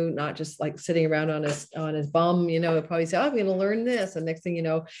something new, not just like sitting around on his bum, he'll probably say, oh, I'm going to learn this. And next thing you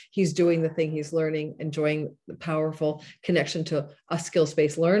know, he's doing the thing he's learning, enjoying the powerful connection to a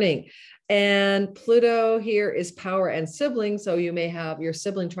skills-based learning. And Pluto here is power and siblings. So you may have your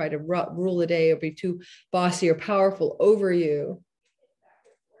sibling try to rule the day or be too bossy or powerful over you.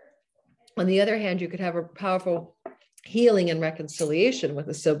 On the other hand, you could have a powerful healing and reconciliation with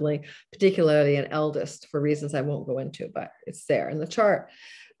a sibling, particularly an eldest, for reasons I won't go into, but it's there in the chart.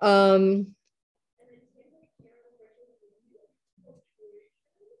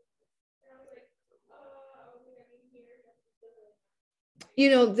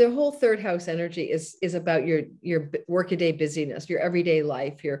 The whole third house energy is about your workaday busyness, your everyday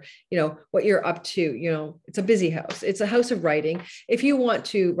life, what you're up to. It's a busy house. It's a house of writing. If you want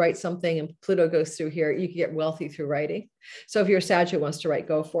to write something and Pluto goes through here, you can get wealthy through writing. So if you're a Sag who wants to write,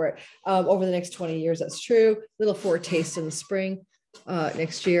 go for it. Over the next 20 years, that's true. Little foretaste in the spring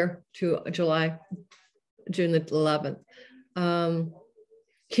next year to July, June the 11th.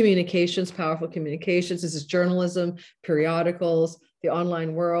 Communications, powerful communications. This is journalism, periodicals, the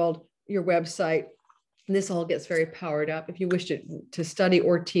online world, your website. And this all gets very powered up. If you wish to study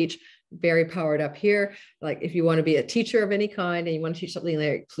or teach, very powered up here. Like if you want to be a teacher of any kind and you want to teach something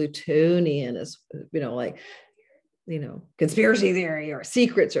like Plutonian, as conspiracy theory or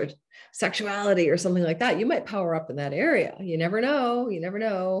secrets or sexuality or something like that, you might power up in that area. You never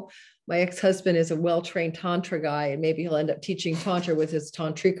know. My ex-husband is a well-trained Tantra guy, and maybe he'll end up teaching Tantra with his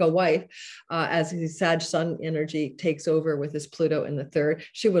Tantrika wife as his Sag sun energy takes over with his Pluto in the third.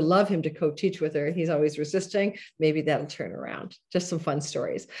 She would love him to co-teach with her. He's always resisting. Maybe that'll turn around. Just some fun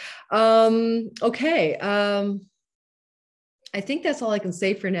stories. Okay. I think that's all I can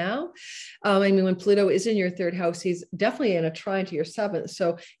say for now. I mean, when Pluto is in your third house, he's definitely in a trine to your seventh.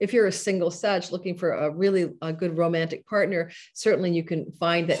 So if you're a single Sag looking for a good romantic partner, certainly you can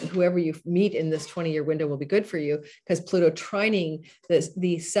find that whoever you meet in this 20-year window will be good for you, because Pluto trining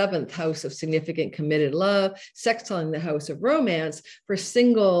the seventh house of significant committed love, sextiling the house of romance. For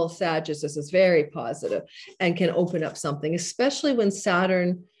single Sagittarius, this is very positive and can open up something, especially when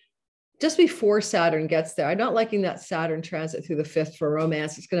Saturn, just before Saturn gets there. I'm not liking that Saturn transit through the fifth for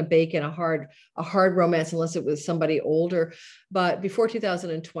romance. It's going to bake in a hard romance unless it was somebody older. But before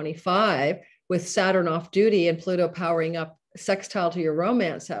 2025, with Saturn off duty and Pluto powering up sextile to your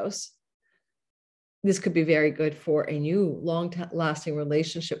romance house, this could be very good for a new long-lasting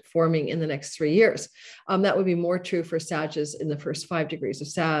relationship forming in the next 3 years. That would be more true for Sagittarius in the first 5 degrees of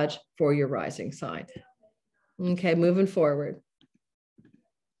Sag for your rising sign. Okay, moving forward.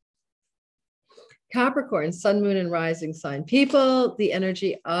 Capricorn, sun, moon, and rising sign people, the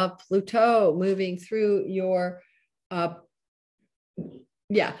energy of Pluto moving through your, sorry,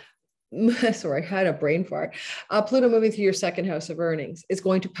 I had a brain fart. Pluto moving through your second house of earnings is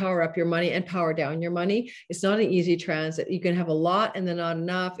going to power up your money and power down your money. It's not an easy transit. You can have a lot and then not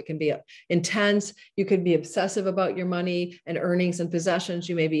enough. It can be intense. You could be obsessive about your money and earnings and possessions.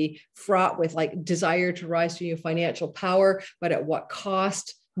 You may be fraught with like desire to rise to your financial power, but at what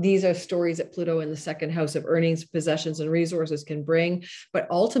cost? These are stories that Pluto in the second house of earnings, possessions, and resources can bring. But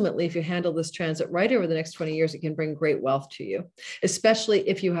ultimately, if you handle this transit right over the next 20 years, it can bring great wealth to you, especially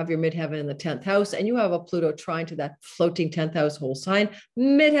if you have your midheaven in the 10th house and you have a Pluto trine to that floating 10th house whole sign,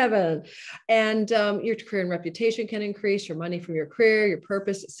 midheaven. And your career and reputation can increase, your money from your career, your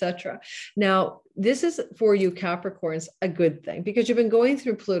purpose, etc. Now, this is for you Capricorns a good thing, because you've been going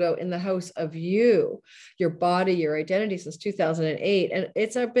through Pluto in the house of you, your body, your identity since 2008. And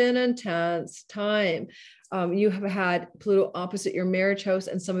it's been an intense time. You have had Pluto opposite your marriage house,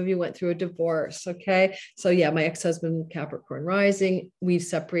 and some of you went through a divorce. Okay. So yeah, my ex-husband, Capricorn rising, we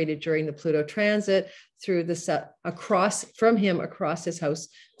separated during the Pluto transit through the set across his house,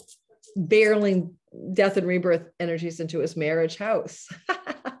 barreling death and rebirth energies into his marriage house.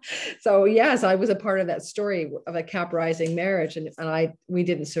 So yes, I was a part of that story of a Cap rising marriage, and we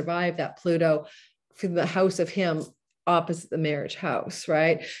didn't survive that Pluto from the house of him opposite the marriage house,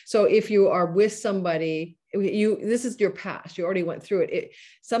 right? So if you are with somebody, this is your past, you already went through it.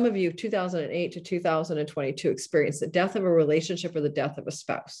 Some of you 2008 to 2022 experienced the death of a relationship or the death of a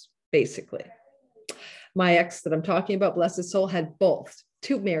spouse, basically. My ex that I'm talking about, bless his soul, had both.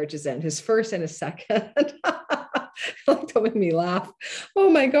 2 marriages end, his first and his second. Don't make me laugh. Oh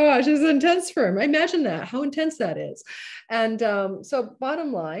my gosh, it's intense for him. Imagine that, how intense that is. And so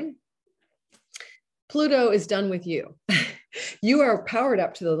bottom line, Pluto is done with you. You are powered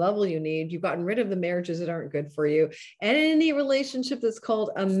up to the level you need. You've gotten rid of the marriages that aren't good for you. And any relationship that's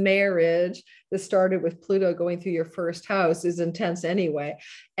called a marriage that started with Pluto going through your first house is intense anyway.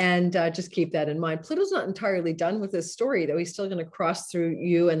 And just keep that in mind. Pluto's not entirely done with this story, though. He's still going to cross through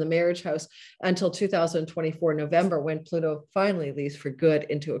you and the marriage house until 2024 November, when Pluto finally leaves for good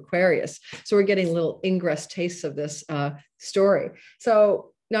into Aquarius. So we're getting little ingress tastes of this story.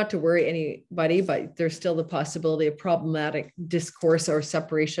 So not to worry anybody, but there's still the possibility of problematic discourse or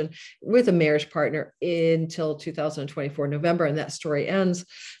separation with a marriage partner until 2024 November, and that story ends.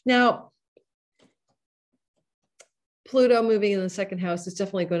 Now, Pluto moving in the second house is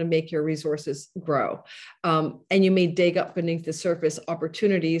definitely going to make your resources grow. And you may dig up beneath the surface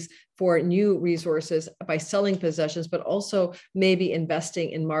opportunities for new resources by selling possessions, but also maybe investing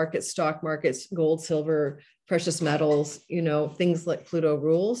in markets, stock markets, gold, silver, precious metals, things like Pluto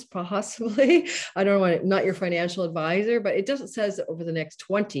rules, possibly. I don't want to, not your financial advisor, but it doesn't says that over the next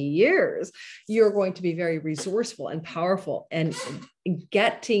 20 years, you're going to be very resourceful and powerful and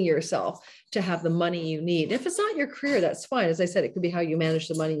getting yourself to have the money you need. If it's not your career, that's fine. As I said, it could be how you manage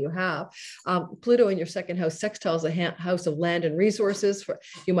the money you have. Pluto in your second house sextiles a house of land and resources.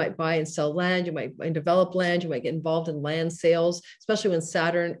 You might buy and sell land. You might develop land. You might get involved in land sales, especially when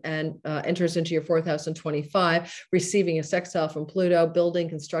Saturn enters into your fourth house in 25, receiving a sextile from Pluto, building,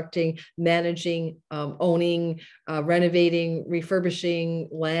 constructing, managing, owning, renovating, refurbishing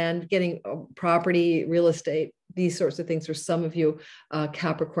land, getting property, real estate. These sorts of things for some of you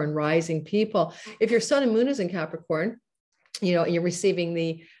Capricorn rising people. If your sun and moon is in Capricorn, you're receiving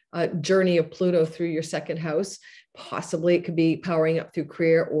the journey of Pluto through your second house. Possibly it could be powering up through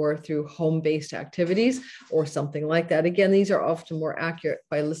career or through home-based activities or something like that. Again, these are often more accurate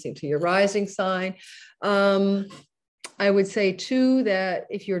by listening to your rising sign. I would say too, that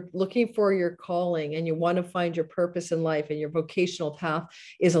if you're looking for your calling and you want to find your purpose in life and your vocational path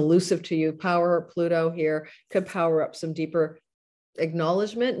is elusive to you, power Pluto here could power up some deeper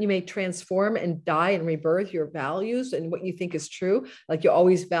acknowledgement. You may transform and die and rebirth your values and what you think is true. Like you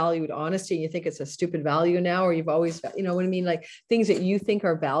always valued honesty and you think it's a stupid value now, or you've always, you know what I mean? Like things that you think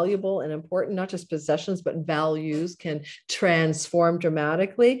are valuable and important, not just possessions, but values can transform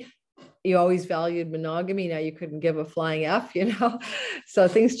dramatically. You always valued monogamy. Now you couldn't give a flying F, you know? So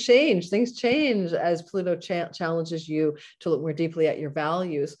things change as Pluto challenges you to look more deeply at your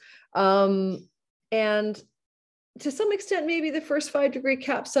values. And to some extent, maybe the first 5-degree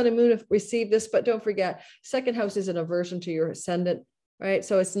Cap, Sun, and Moon have received this, but don't forget, second house is an aversion to your ascendant, right?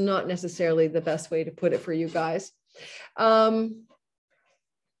 So it's not necessarily the best way to put it for you guys. Lastly,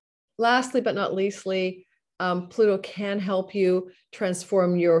 but not leastly, Pluto can help you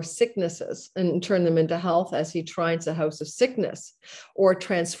transform your sicknesses and turn them into health as he trines the house of sickness, or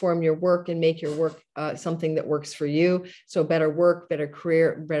transform your work and make your work something that works for you. So better work, better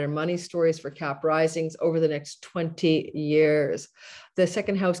career, better money stories for Cap risings over the next 20 years. The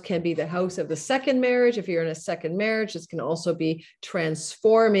second house can be the house of the second marriage. If you're in a second marriage, this can also be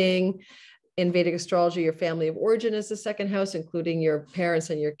transforming. In Vedic astrology, your family of origin is the second house, including your parents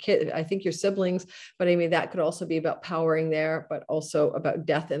and your kid, I think your siblings, but I mean, that could also be about powering there, but also about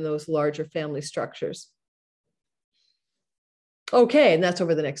death in those larger family structures. Okay, and that's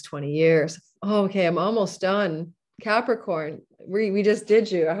over the next 20 years. Okay, I'm almost done. Capricorn, we just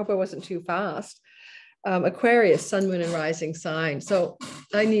did you. I hope I wasn't too fast. Aquarius, sun, moon, and rising sign. So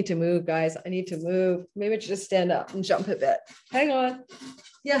I need to move, guys. I need to move. Maybe I should just stand up and jump a bit. Hang on.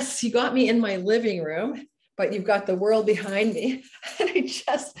 Yes, you got me in my living room, but you've got the world behind me. And I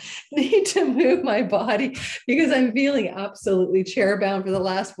just need to move my body because I'm feeling absolutely chair-bound for the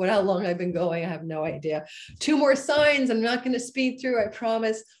last, how long I've been going, I have no idea. 2 more signs. I'm not going to speed through, I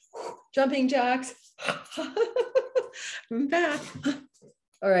promise. Jumping jacks. I'm back.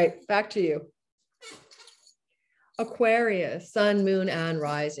 All right, back to you. Aquarius, sun, moon, and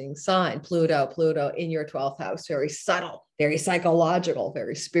rising sign. Pluto in your 12th house. Very subtle, very psychological,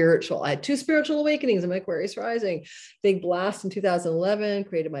 very spiritual. I had 2 spiritual awakenings in my Aquarius rising. Big blast in 2011,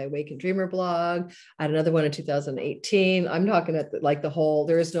 created my Awakened Dreamer blog. I had another one in 2018. I'm talking at the whole,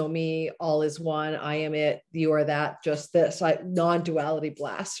 there is no me, all is one, I am it, you are that, just this, like non-duality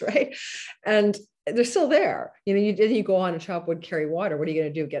blast, right? And they're still there. You know, you go on and chop wood, carry water. What are you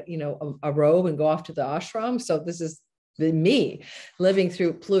going to do? Get, a robe and go off to the ashram? So this is me living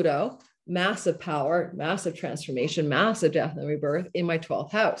through Pluto, massive power, massive transformation, massive death and rebirth in my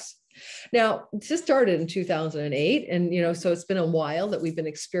 12th house. Now, this started in 2008. And, so it's been a while that we've been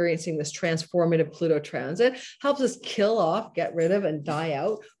experiencing this transformative Pluto transit. Helps us kill off, get rid of, and die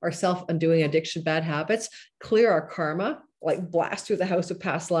out our self-undoing addiction, bad habits, clear our karma, like blast through the house of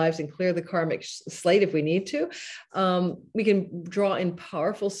past lives and clear the karmic slate if we need to. We can draw in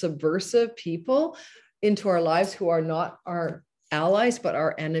powerful, subversive people into our lives who are not our allies, but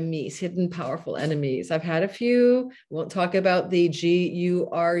our enemies, hidden, powerful enemies. I've had a few. Won't talk about the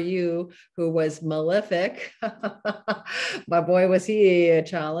GURU who was malefic. My boy, was he a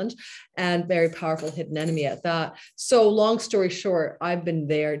challenge, and very powerful hidden enemy at that. So long story short, I've been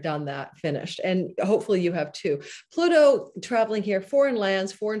there, done that, finished. And hopefully you have too. Pluto traveling here, foreign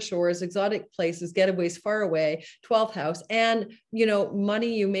lands, foreign shores, exotic places, getaways far away, 12th house, and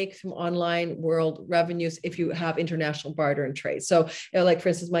money you make from online world revenues if you have international barter and trade. So, like for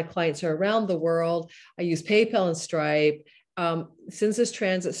instance, my clients are around the world. I use PayPal and Stripe. Since this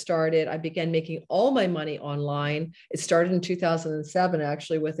transit started, I began making all my money online. It started in 2007,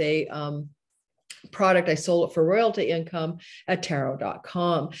 actually, with a product. I sold it for royalty income at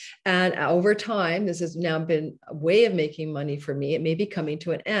tarot.com. And over time, this has now been a way of making money for me. It may be coming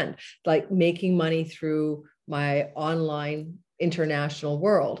to an end, like making money through my online international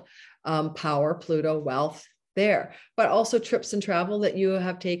world, power, Pluto, wealth, there, but also trips and travel that you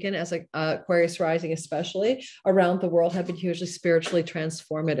have taken as Aquarius rising, especially around the world, have been hugely spiritually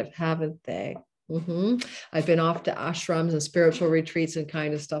transformative, haven't they? I've been off to ashrams and spiritual retreats and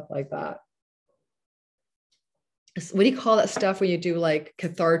kind of stuff like that. What do you call that stuff when you do like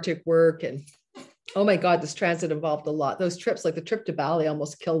cathartic work? And oh my God, this transit involved a lot. Those trips, like the trip to Bali,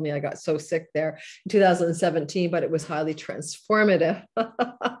 almost killed me. I got so sick there in 2017, but it was highly transformative.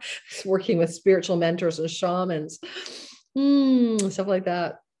 Working with spiritual mentors and shamans, stuff like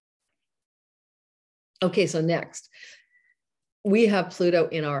that. Okay, so next, we have Pluto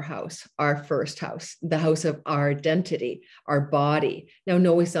in our house, our first house, the house of our identity, our body. Now,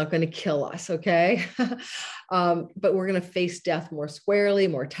 no, it's not going to kill us, okay? But we're going to face death more squarely,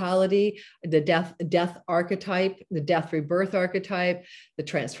 mortality, the death archetype, the death rebirth archetype, the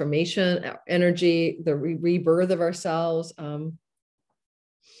transformation energy, the rebirth of ourselves,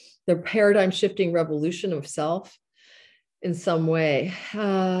 the paradigm shifting revolution of self. In some way,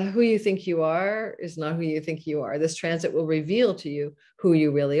 who you think you are is not who you think you are. This transit will reveal to you who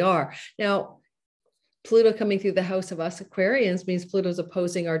you really are. Now, Pluto coming through the house of us Aquarians means Pluto's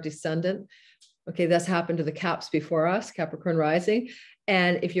opposing our descendant. Okay, that's happened to the Caps before us, Capricorn rising.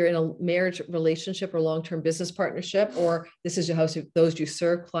 And if you're in a marriage relationship or long-term business partnership, or this is your house of those you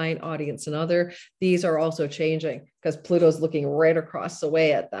serve, client, audience, and other, these are also changing because Pluto's looking right across the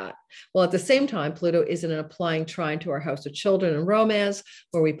way at that. Well, at the same time, Pluto is in an applying trine to our house of children and romance,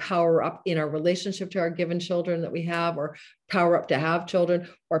 where we power up in our relationship to our given children that we have, or power up to have children,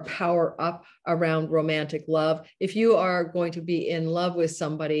 or power up around romantic love. If you are going to be in love with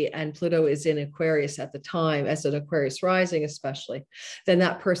somebody and Pluto is in Aquarius at the time, as an Aquarius rising especially, then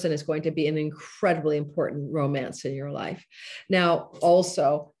that person is going to be an incredibly important romance in your life. Now,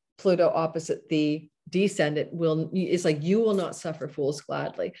 also, Pluto opposite the descendant it's like you will not suffer fools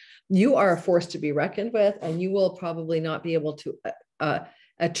gladly. You are a force to be reckoned with, and you will probably not be able to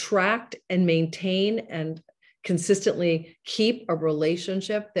attract and maintain and consistently keep a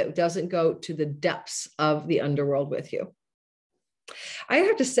relationship that doesn't go to the depths of the underworld with you. I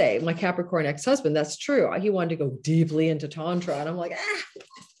have to say, my Capricorn ex-husband, that's true. He wanted to go deeply into Tantra. And I'm like,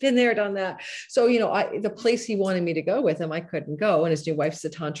 been there, done that. So, the place he wanted me to go with him, I couldn't go. And his new wife's a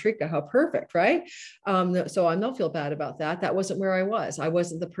Tantrika. How perfect, right? So I don't feel bad about that. That wasn't where I was. I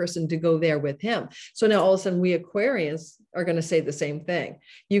wasn't the person to go there with him. So now all of a sudden we Aquarians are going to say the same thing.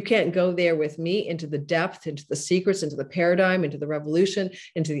 You can't go there with me into the depth, into the secrets, into the paradigm, into the revolution,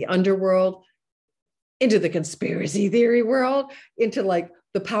 into the underworld, into the conspiracy theory world, into like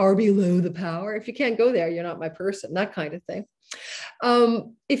the power below the power. If you can't go there, you're not my person, that kind of thing.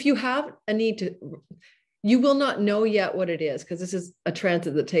 If you have a need to, you will not know yet what it is, because this is a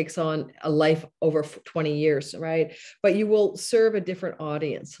transit that takes on a life over 20 years, right? But you will serve a different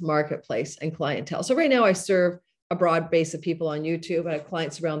audience, marketplace, and clientele. So right now I serve a broad base of people on YouTube. I have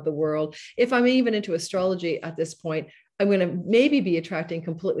clients around the world. If I'm even into astrology at this point, I'm going to maybe be attracting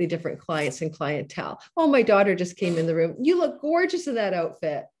completely different clients and clientele. Oh, my daughter just came in the room. You look gorgeous in that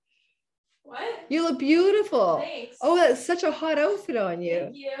outfit. What? You look beautiful. Thanks. Oh, that's such a hot outfit on you.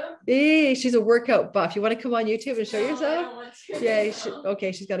 Thank you. Hey, she's a workout buff. You want to come on YouTube and show yourself? I don't want to. Yeah.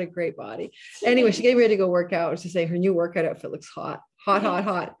 Okay. She's got a great body. Anyway, she's getting ready to go work out. She's saying her new workout outfit looks hot.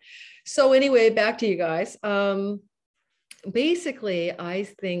 So anyway, back to you guys. Basically, I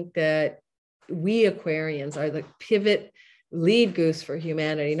think that we Aquarians are the pivot lead goose for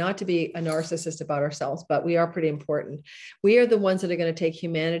humanity, not to be a narcissist about ourselves, but we are pretty important. We are the ones that are going to take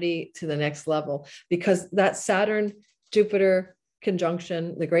humanity to the next level, because that Saturn, Jupiter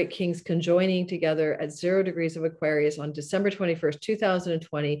conjunction, the great kings conjoining together at 0 degrees of Aquarius on December 21st,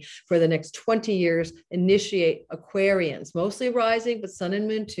 2020, for the next 20 years, initiate Aquarians, mostly rising, but sun and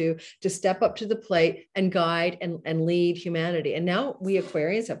moon too, to step up to the plate and guide and lead humanity. And now we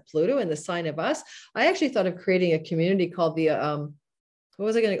Aquarians have Pluto in the sign of us. I actually thought of creating a community called the,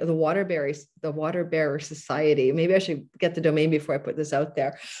 the Water Bearer Society. Maybe I should get the domain before I put this out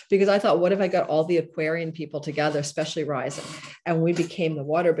there, because I thought, what if I got all the Aquarian people together, especially rising, and we became the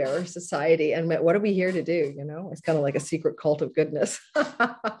Water Bearer Society? And what are we here to do? It's kind of like a secret cult of goodness.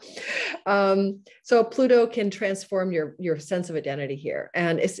 So Pluto can transform your sense of identity here.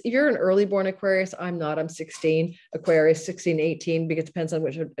 And if you're an early born Aquarius, I'm not, I'm 16 Aquarius, 16, 18, because it depends on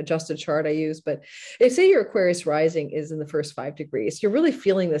which adjusted chart I use. But if say your Aquarius rising is in the first 5 degrees, you're really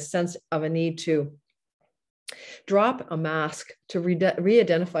feeling this sense of a need to drop a mask, to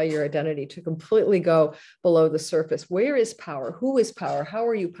re-identify your identity, to completely go below the surface. Where is power? Who is power? How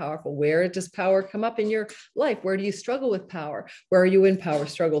are you powerful? Where does power come up in your life? Where do you struggle with power? Where are you in power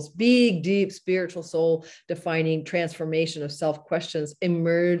struggles? Big, deep, spiritual, soul defining transformation of self questions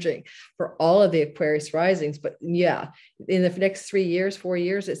emerging for all of the Aquarius risings. But yeah, in the next 3 years, 4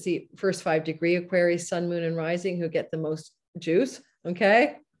 years, it's the first 5 degree Aquarius, sun, moon, and rising who get the most juice,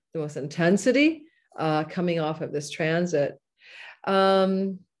 okay? The most intensity coming off of this transit.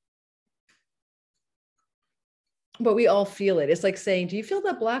 But we all feel it. It's like saying, do you feel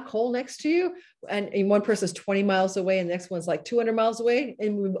that black hole next to you? And one person's 20 miles away and the next one's like 200 miles away.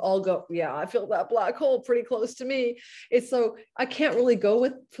 And we all go, yeah, I feel that black hole pretty close to me. It's so, I can't really go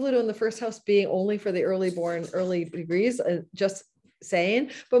with Pluto in the first house being only for the early degrees. Just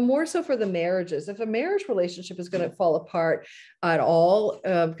saying, but more so for the marriages. If a marriage relationship is going to fall apart at all,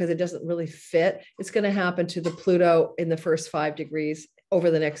 because it doesn't really fit, it's going to happen to the Pluto in the first 5 degrees over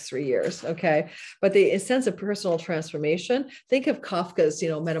the next 3 years. Okay. But the sense of personal transformation, think of Kafka's,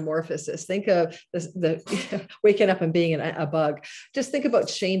 metamorphosis. Think of the waking up and being a bug. Just think about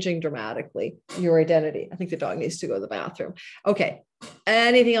changing dramatically your identity. I think the dog needs to go to the bathroom. Okay.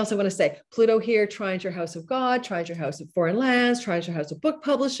 Anything else I want to say? Pluto here, trines your house of God, trines your house of foreign lands, trines your house of book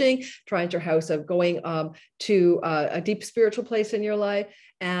publishing, trines your house of going to a deep spiritual place in your life.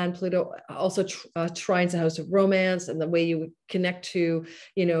 And Pluto also trines the house of romance and the way you connect to,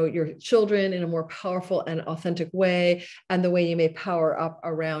 your children in a more powerful and authentic way, and the way you may power up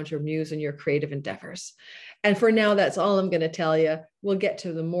around your muse and your creative endeavors. And for now, that's all I'm going to tell you. We'll get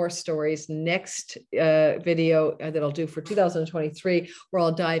to the more stories next video that I'll do for 2023, where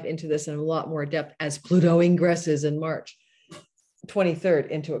I'll dive into this in a lot more depth as Pluto ingresses in March 23rd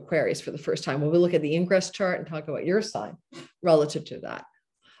into Aquarius for the first time. We'll look at the ingress chart and talk about your sign relative to that.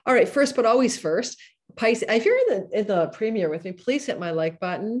 All right, first, but always first, Pisces. If you're in the premiere with me, please hit my like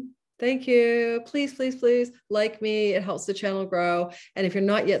button. Thank you. Please, please, please like me. It helps the channel grow. And if you're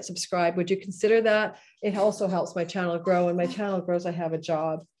not yet subscribed, would you consider that? It also helps my channel grow. When my channel grows, I have a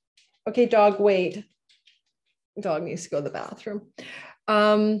job. Okay, dog, wait. Dog needs to go to the bathroom.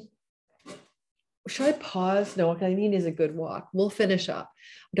 Should I pause? No, what I need is a good walk. We'll finish up.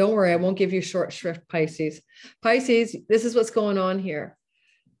 Don't worry, I won't give you short shrift, Pisces. Pisces, this is what's going on here.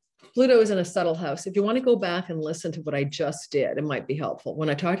 Pluto is in a subtle house. If you want to go back and listen to what I just did, it might be helpful. When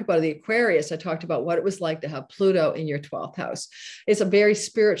I talked about the Aquarius, I talked about what it was like to have Pluto in your 12th house. It's a very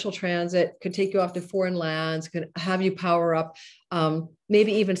spiritual transit, could take you off to foreign lands, could have you power up,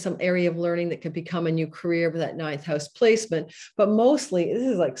 maybe even some area of learning that could become a new career with that 9th house placement. But mostly, this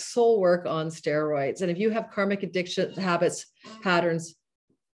is like soul work on steroids. And if you have karmic addiction habits, patterns,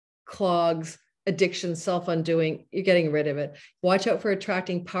 clogs, addiction, self-undoing, you're getting rid of it. Watch out for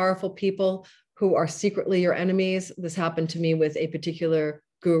attracting powerful people who are secretly your enemies. This happened to me with a particular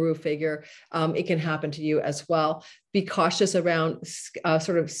guru figure. It can happen to you as well. Be cautious around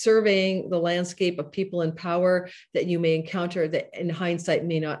sort of surveying the landscape of people in power that you may encounter that in hindsight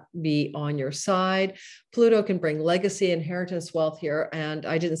may not be on your side. Pluto can bring legacy, inheritance, wealth here. And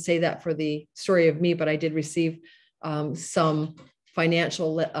I didn't say that for the story of me, but I did receive some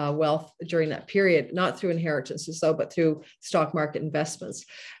financial wealth during that period, not through inheritances, but through stock market investments.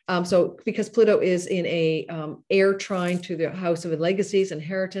 So because Pluto is in a air trine to the house of legacies,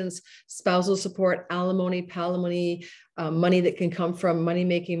 inheritance, spousal support, alimony, palimony, money that can come from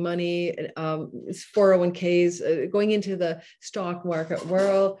money-making money, 401ks, going into the stock market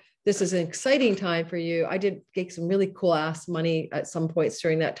world. This is an exciting time for you. I did get some really cool ass money at some points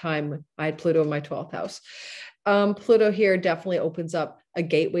during that time. I had Pluto in my 12th house. Pluto here definitely opens up a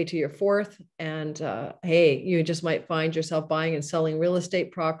gateway to your 4th. And hey, you just might find yourself buying and selling real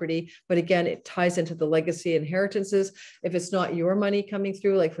estate property. But again, it ties into the legacy inheritances. If it's not your money coming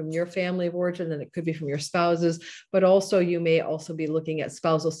through, like from your family of origin, then it could be from your spouses. But also you may also be looking at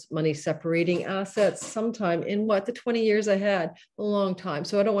spousal money separating assets sometime in the 20 years ahead, a long time.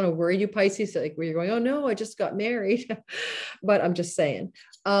 So I don't want to worry you, Pisces, like where you're going, oh no, I just got married. But I'm just saying,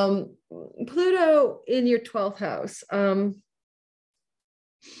 Pluto in your 12th house,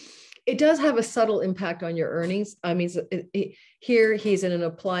 it does have a subtle impact on your earnings. I mean, here he's in an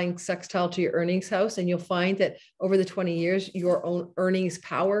applying sextile to your earnings house, and you'll find that over the 20 years, your own earnings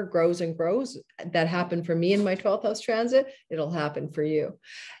power grows and grows. That happened for me in my 12th house transit. It'll happen for you.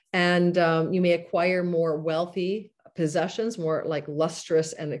 And you may acquire more wealthy possessions, more like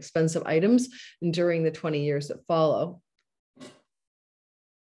lustrous and expensive items during the 20 years that follow.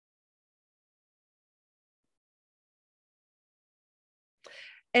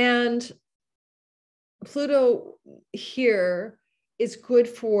 And Pluto here is good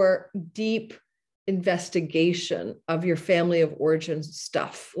for deep investigation of your family of origin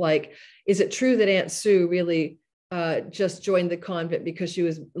stuff. Like, is it true that Aunt Sue really just joined the convent because she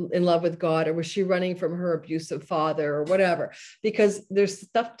was in love with God, or was she running from her abusive father or whatever? Because there's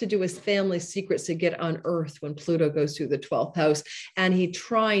stuff to do with family secrets to get unearthed when Pluto goes through the 12th house, and he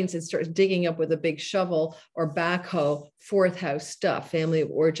trines and starts digging up with a big shovel or backhoe 4th house stuff, family of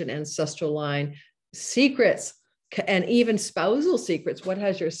origin, ancestral line secrets, and even spousal secrets. What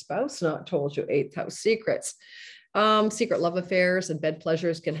has your spouse not told you? 8th house secrets. Secret love affairs and bed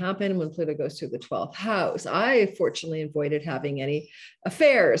pleasures can happen when Pluto goes through the 12th house. I fortunately avoided having any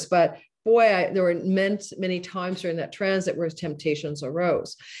affairs, but boy, there were many times during that transit where temptations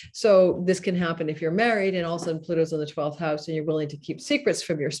arose. So this can happen if you're married and all of a sudden Pluto's in the 12th house and you're willing to keep secrets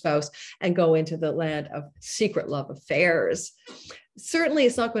from your spouse and go into the land of secret love affairs. Certainly,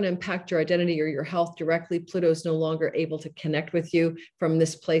 it's not going to impact your identity or your health directly. Pluto is no longer able to connect with you from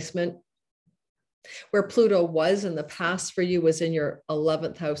this placement. Where Pluto was in the past for you was in your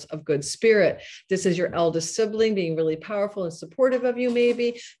 11th house of good spirit. This is your eldest sibling being really powerful and supportive of you,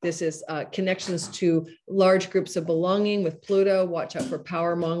 maybe. This is connections to large groups of belonging with Pluto. Watch out for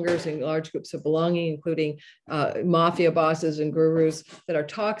power mongers and large groups of belonging, including mafia bosses and gurus that are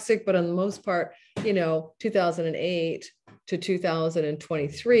toxic. But on the most part, 2008 to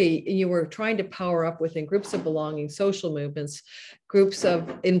 2023, you were trying to power up within groups of belonging, social movements, groups of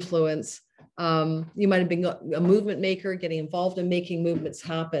influence. You might have been a movement maker, getting involved in making movements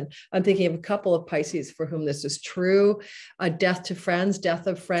happen. I'm thinking of a couple of Pisces for whom this is true. Death to friends, death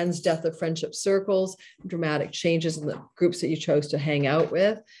of friendship circles, dramatic changes in the groups that you chose to hang out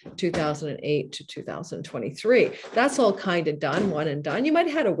with, 2008 to 2023. That's all kind of done, one and done. You might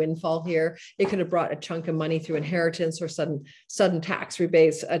have had a windfall here. It could have brought a chunk of money through inheritance or sudden tax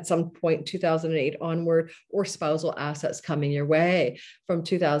rebates at some point, 2008 onward, or spousal assets coming your way from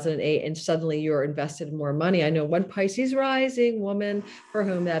 2008, and suddenly you're invested in more money. I know one Pisces rising woman for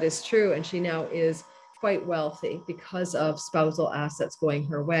whom that is true, and she now is quite wealthy because of spousal assets going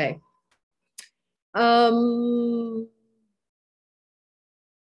her way.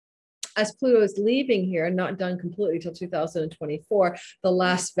 As Pluto is leaving here, not done completely till 2024, the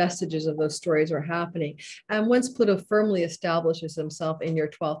last vestiges of those stories are happening. And once Pluto firmly establishes himself in your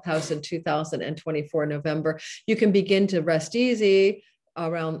 12th house in 2024 November, you can begin to rest easy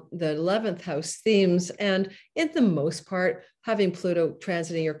around the 11th house themes. And in the most part, having Pluto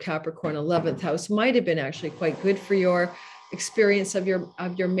transiting your Capricorn 11th house might have been actually quite good for your experience of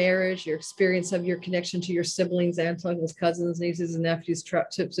your marriage, your experience of your connection to your siblings, aunts, uncles, cousins, nieces, and nephews,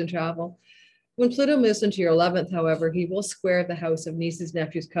 trips and travel. When Pluto moves into your 11th, however, he will square the house of nieces,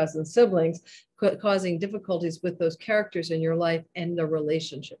 nephews, cousins, siblings, causing difficulties with those characters in your life and the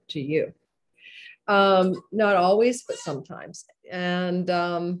relationship to you. Not always, but sometimes. And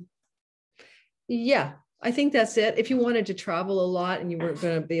yeah, I think that's it. If you wanted to travel a lot and you weren't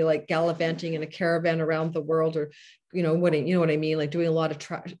going to be like gallivanting in a caravan around the world, or what I mean, like doing a lot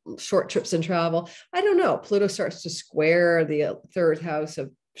of short trips and travel. I don't know. Pluto starts to square the third house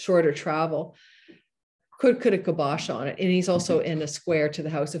of shorter travel. Could a kibosh on it. And he's also in a square to the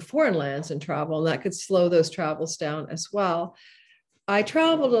house of foreign lands and travel, and that could slow those travels down as well. I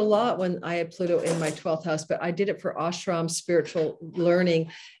traveled a lot when I had Pluto in my 12th house, but I did it for ashram, spiritual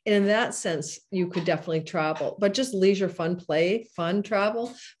learning. And in that sense, you could definitely travel, but just leisure, fun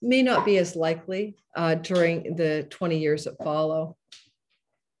travel may not be as likely during the 20 years that follow.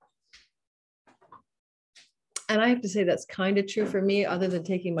 And I have to say that's kind of true for me, other than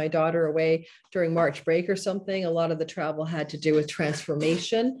taking my daughter away during March break or something. A lot of the travel had to do with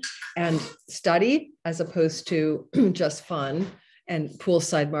transformation and study, as opposed to just fun and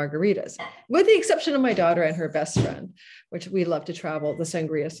poolside margaritas, with the exception of my daughter and her best friend, which we love to travel, the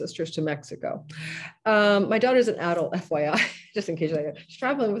Sangria sisters, to Mexico. My daughter's an adult, FYI, just in case she's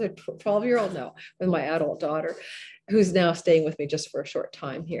traveling with her 12-year-old now, with my adult daughter, who's now staying with me just for a short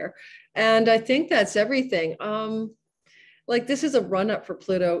time here. And I think that's everything. Like this is a run up for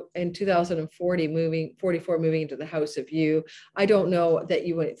Pluto in 2044 moving into the house of you. I don't know that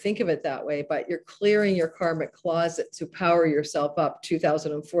you would think of it that way, but you're clearing your karmic closet to power yourself up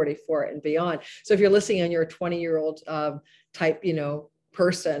 2044 and beyond. So if you're listening on your 20-year-old type,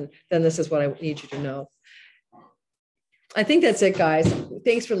 person, then this is what I need you to know. I think that's it, guys.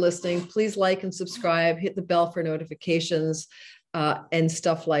 Thanks for listening. Please like and subscribe, hit the bell for notifications. And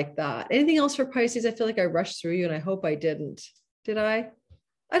stuff like that. Anything else for Pisces? I feel like I rushed through you and I hope I didn't. Did I?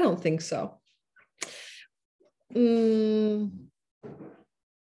 I don't think so.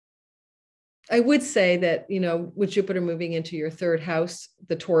 I would say that, with Jupiter moving into your third house,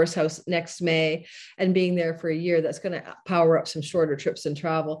 the Taurus house next May, and being there for a year, that's going to power up some shorter trips and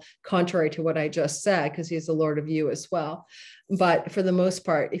travel, contrary to what I just said, because he's the Lord of you as well. But for the most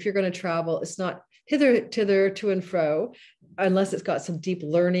part, if you're going to travel, it's not hither, to and fro, unless it's got some deep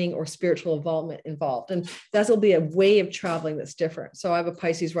learning or spiritual involvement involved. And that'll be a way of traveling that's different. So I have a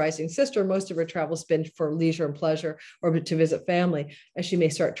Pisces rising sister. Most of her travel's been for leisure and pleasure or to visit family. And she may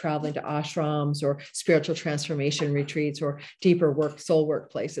start traveling to ashrams or spiritual transformation retreats or deeper soul work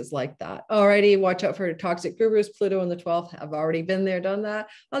places like that. Alrighty, watch out for toxic gurus. Pluto in the 12th. I've already been there, done that.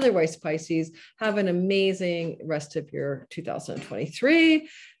 Otherwise, Pisces, have an amazing rest of your 2023.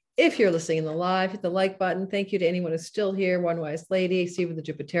 If you're listening in the live, hit the like button. Thank you to anyone who's still here. One Wise Lady, Stephen the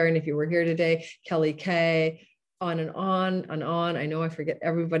Jupiterian, if you were here today, Kelly K, on and on and on. I know I forget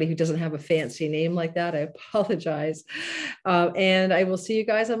everybody who doesn't have a fancy name like that. I apologize. And I will see you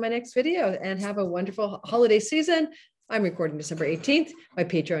guys on my next video, and have a wonderful holiday season. I'm recording December 18th. My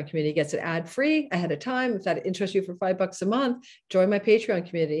Patreon community gets it ad-free ahead of time. If that interests you for $5 a month, join my Patreon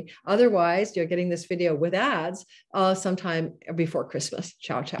community. Otherwise, you're getting this video with ads sometime before Christmas.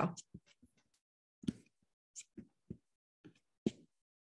 Ciao, ciao.